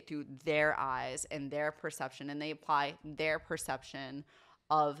 And they see it through their eyes and their perception, and they apply their perception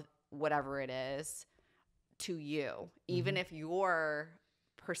of whatever it is to you, even if your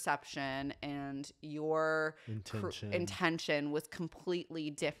perception and your intention was completely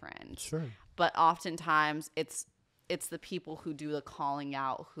different. Sure. But oftentimes it's the people who do the calling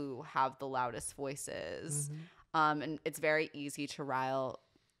out who have the loudest voices. And it's very easy to rile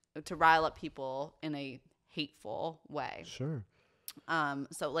up people in a hateful way. Sure.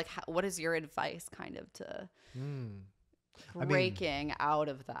 So like, what is your advice kind of to breaking out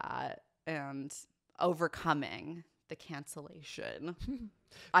of that and overcoming the cancellation?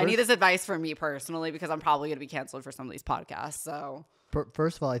 I need this advice from me personally, because I'm probably going to be canceled for some of these podcasts. So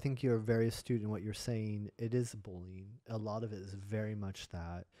first of all, I think you're very astute in what you're saying. It is bullying. A lot of it is very much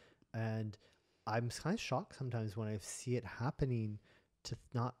that. And I'm kind of shocked sometimes when I see it happening to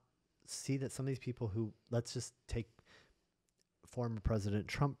not see that some of these people who, let's just take former President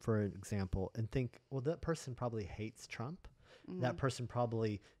Trump, for an example, and think, well, that person probably hates Trump. That person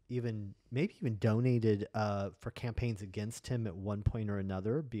probably maybe even donated for campaigns against him at one point or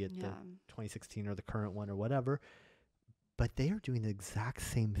another, be it the 2016 or the current one or whatever. But they are doing the exact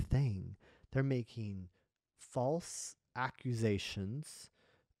same thing. They're making false accusations,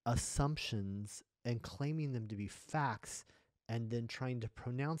 assumptions, and claiming them to be facts, and then trying to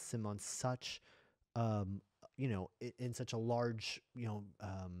pronounce them on such, in such a large,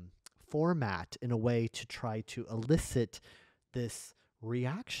 format, in a way to try to elicit this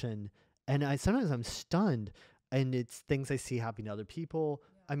reaction. And sometimes I'm stunned, and it's things I see happening to other people.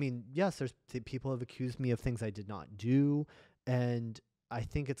 I mean, yes, people have accused me of things I did not do. And I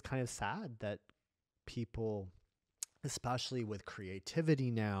think it's kind of sad that people, especially with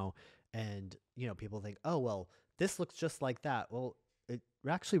creativity now, and, people think, oh, well, this looks just like that. Well, it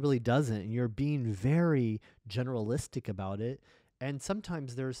actually really doesn't. And you're being very generalistic about it. And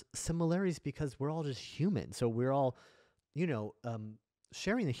sometimes there's similarities because we're all just human. So we're all,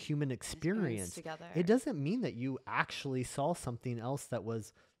 sharing the human experience together. It doesn't mean that you actually saw something else that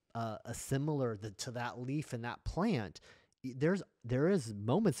was a similar to that leaf and that plant. There is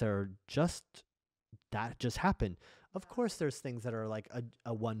moments that just happen. Of course, there's things that are like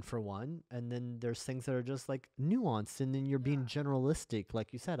a one for one, and then there's things that are just like nuanced, and then you're being generalistic,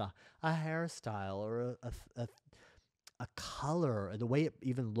 like you said, a hairstyle or a color, the way it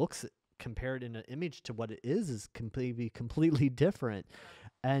even looks compared in an image to what it is completely different.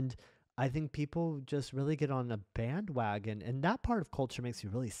 And I think people just really get on a bandwagon, and that part of culture makes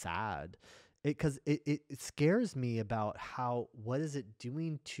me really sad, because it scares me about what is it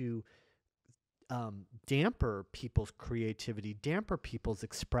doing to damper people's creativity, damper people's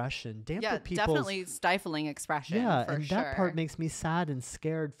expression, definitely stifling expression. That part makes me sad and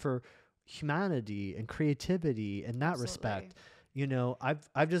scared for humanity and creativity in that respect.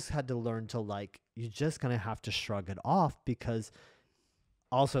 I've just had to learn to, like, you're just gonna have to shrug it off, because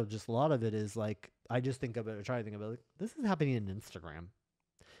also just a lot of it is like, I just think of it or try to think of it like, this is happening in Instagram.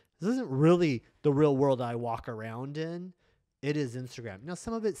 This isn't really the real world I walk around in. It is Instagram. Now,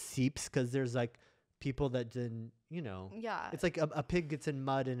 some of it seeps because there's like people that didn't, it's like a pig gets in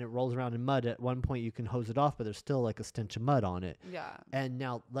mud and it rolls around in mud. At one point you can hose it off, but there's still like a stench of mud on it. Yeah. And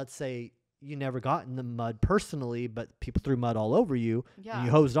now let's say you never got in the mud personally, but people threw mud all over you, and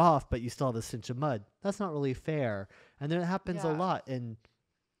you hosed off, but you still have a stench of mud. That's not really fair. And then it happens a lot in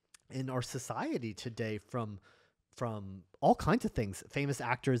our society today from all kinds of things. Famous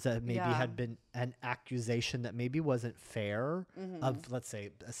actors that maybe had been an accusation that maybe wasn't fair of, let's say,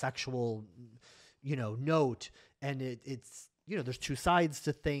 a sexual, note. And it's, there's two sides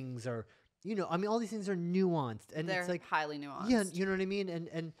to things, or, all these things are nuanced, and they're it's like highly nuanced. Yeah. You know what I mean?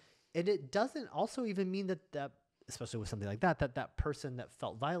 And it doesn't also even mean that, especially with something like that person that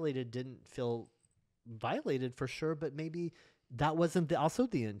felt violated didn't feel violated for sure, but maybe that wasn't also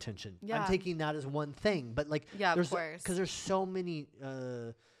the intention. I'm taking that as one thing, but like, of course, because there's so many.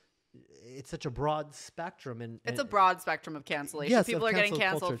 It's such a broad spectrum, and it's a broad spectrum of cancellation. Yes, people are getting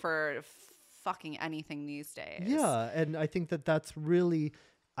canceled culture. For fucking anything these days. Yeah, and I think that's really.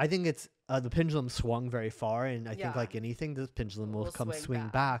 I think it's the pendulum swung very far, and I think like anything, the pendulum will come swing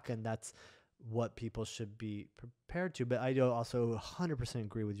back, and that's what people should be prepared to. But I do also 100%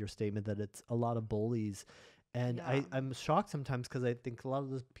 agree with your statement that it's a lot of bullies. And I'm shocked sometimes, because I think a lot of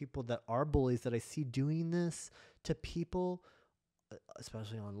those people that are bullies that I see doing this to people,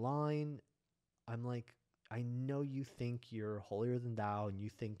 especially online, I'm like, I know you think you're holier than thou, and you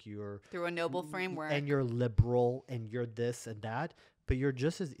think you're through a noble framework, and you're liberal, and you're this and that, but you're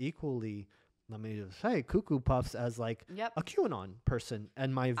just as equally, let me just say, cuckoo puffs as like a QAnon person,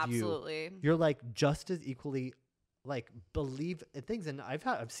 in my view. Absolutely. You're like just as equally like believe in things. And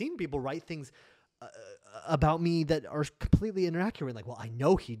I've seen people write things about me that are completely inaccurate. Like, well, I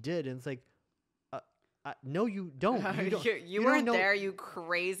know he did. And it's like, no, you don't. You weren't there, you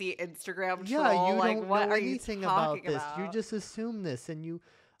crazy Instagram troll. Yeah, you like, don't what know are anything you about this. about? You just assume this. And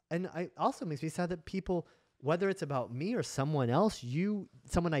I also makes me sad that people, whether it's about me or someone else,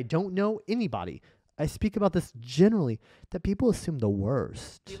 someone I don't know, anybody, I speak about this generally, that people assume the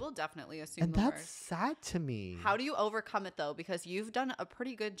worst. People definitely assume the worst. And that's sad to me. How do you overcome it, though? Because you've done a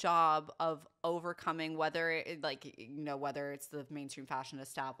pretty good job of overcoming, whether it's the mainstream fashion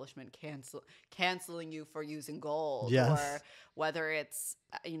establishment canceling you for using gold, or whether it's,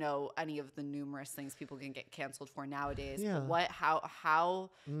 any of the numerous things people can get canceled for nowadays. Yeah. How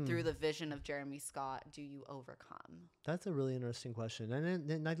through the vision of Jeremy Scott do you overcome? That's a really interesting question.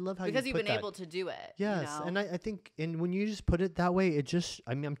 And I love how because you've been able to do it. Yes. And I think, and when you just put it that way,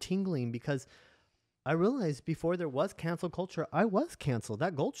 I'm tingling, because I realized before there was cancel culture, I was canceled.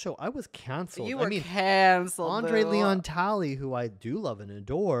 That gold show, I was canceled. You were canceled. Andre Leon Talley, who I do love and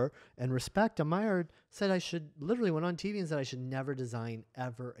adore and respect, admired, said I should, literally went on TV and said I should never design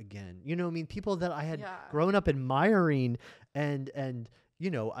ever again. People that I had grown up admiring, and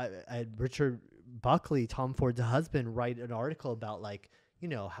I had Richard Buckley, Tom Ford's husband, write an article about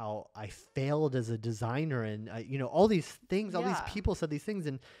how I failed as a designer, and all these things, all these people said these things,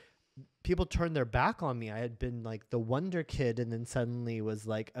 and people turned their back on me. I had been like the wonder kid, and then suddenly was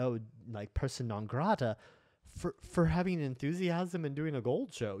like, oh, like person non grata for having enthusiasm and doing a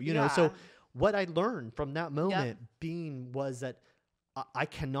gold show, you know? So what I learned from that moment was that I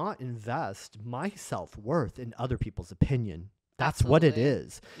cannot invest my self-worth in other people's opinion. That's what it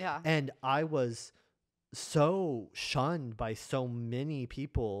is. Yeah. And I was so shunned by so many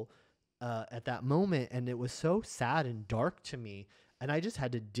people at that moment, and it was so sad and dark to me. And I just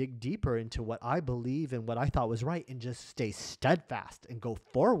had to dig deeper into what I believe and what I thought was right, and just stay steadfast and go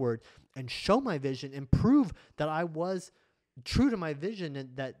forward and show my vision and prove that I was true to my vision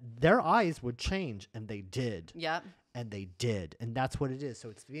and that their eyes would change. And they did. Yep. And they did. And that's what it is.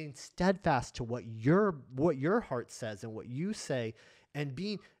 So it's being steadfast to what your heart says and what you say, and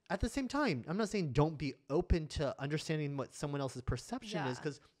being at the same time, I'm not saying don't be open to understanding what someone else's perception is,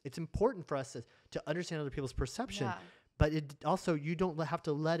 because it's important for us to understand other people's perception. Yeah. But it also, you don't have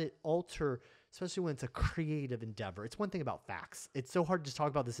to let it alter, especially when it's a creative endeavor. It's one thing about facts. It's so hard to talk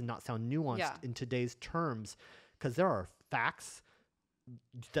about this and not sound nuanced in today's terms, because there are facts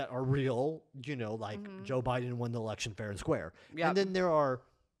that are real, you know, like Joe Biden won the election fair and square. Yep. And then there are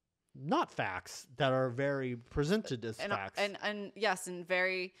not facts that are very presented as facts. And yes, and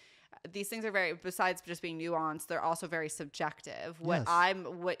very, these things are very, besides just being nuanced, they're also very subjective.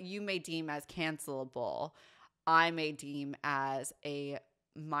 What you may deem as cancelable, I may deem as a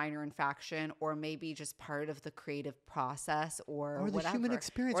minor infraction, or maybe just part of the creative process, or the whatever. Human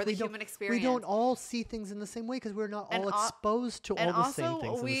experience. Or the human experience. We don't all see things in the same way, because we're not all exposed to all the same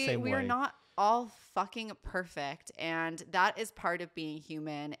things in the same way. We're not all fucking perfect, and that is part of being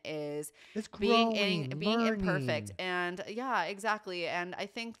human, is being imperfect. And yeah, exactly. And I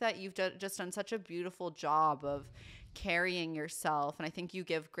think that you've just done such a beautiful job of carrying yourself, and I think you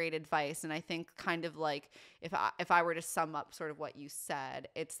give great advice. And I think, kind of like, if I were to sum up sort of what you said,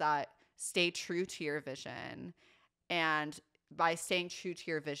 it's that stay true to your vision, and by staying true to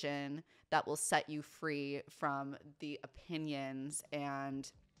your vision, that will set you free from the opinions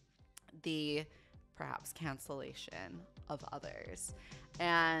and the perhaps cancellation of others.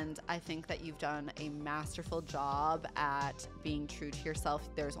 And I think that you've done a masterful job at being true to yourself.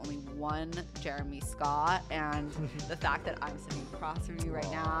 There's only one Jeremy Scott, and the fact that I'm sitting across from you right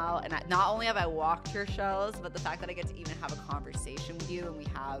now, and not only have I walked your shows, but the fact that I get to even have a conversation with you and we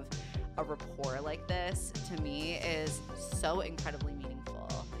have a rapport like this, to me is so incredibly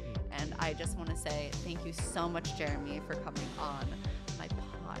meaningful. And I just want to say thank you so much, Jeremy, for coming on my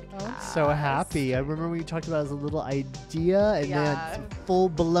podcast. I'm so happy. I remember when you talked about it as a little idea, and then it's full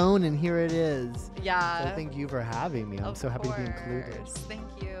blown, and here it is. Yeah. So thank you for having me. I'm so happy to be included. Thank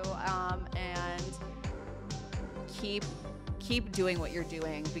you. And keep doing what you're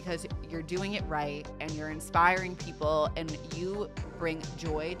doing, because you're doing it right, and you're inspiring people, and you bring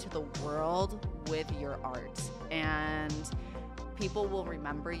joy to the world with your art. And people will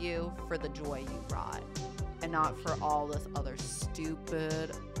remember you for the joy you brought, and not for all this other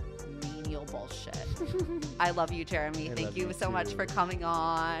stupid, menial bullshit. I love you, Jeremy. Thank you so much for coming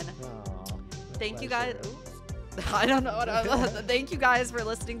on. Thank you guys. Oops. I don't know what I was. Thank you guys for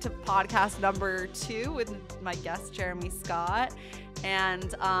listening to podcast number 2 with my guest, Jeremy Scott.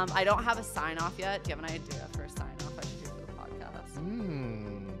 And I don't have a sign off yet. Do you have an idea for a sign off I should do for the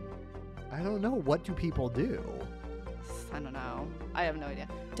podcast? I don't know. What do people do? I don't know. I have no idea.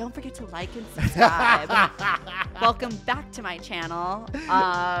 Don't forget to like and subscribe. Welcome back to my channel.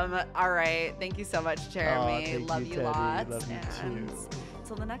 All right. Thank you so much, Jeremy. Love you lots. Love you too.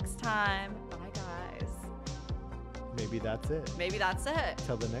 Until the next time. Bye, guys. Maybe that's it.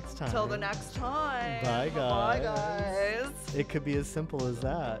 Till the next time. Bye, guys. Bye, guys. It could be as simple as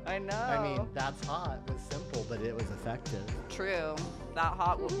that. I know. I mean, that's hot was simple, but it was effective. True.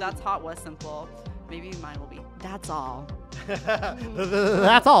 That's hot was simple. Maybe mine will be, that's all.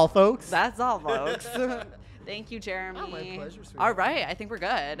 That's all, folks. Thank you, Jeremy. Oh, my pleasure, sweetheart. All right. I think we're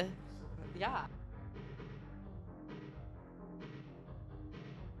good. Yeah.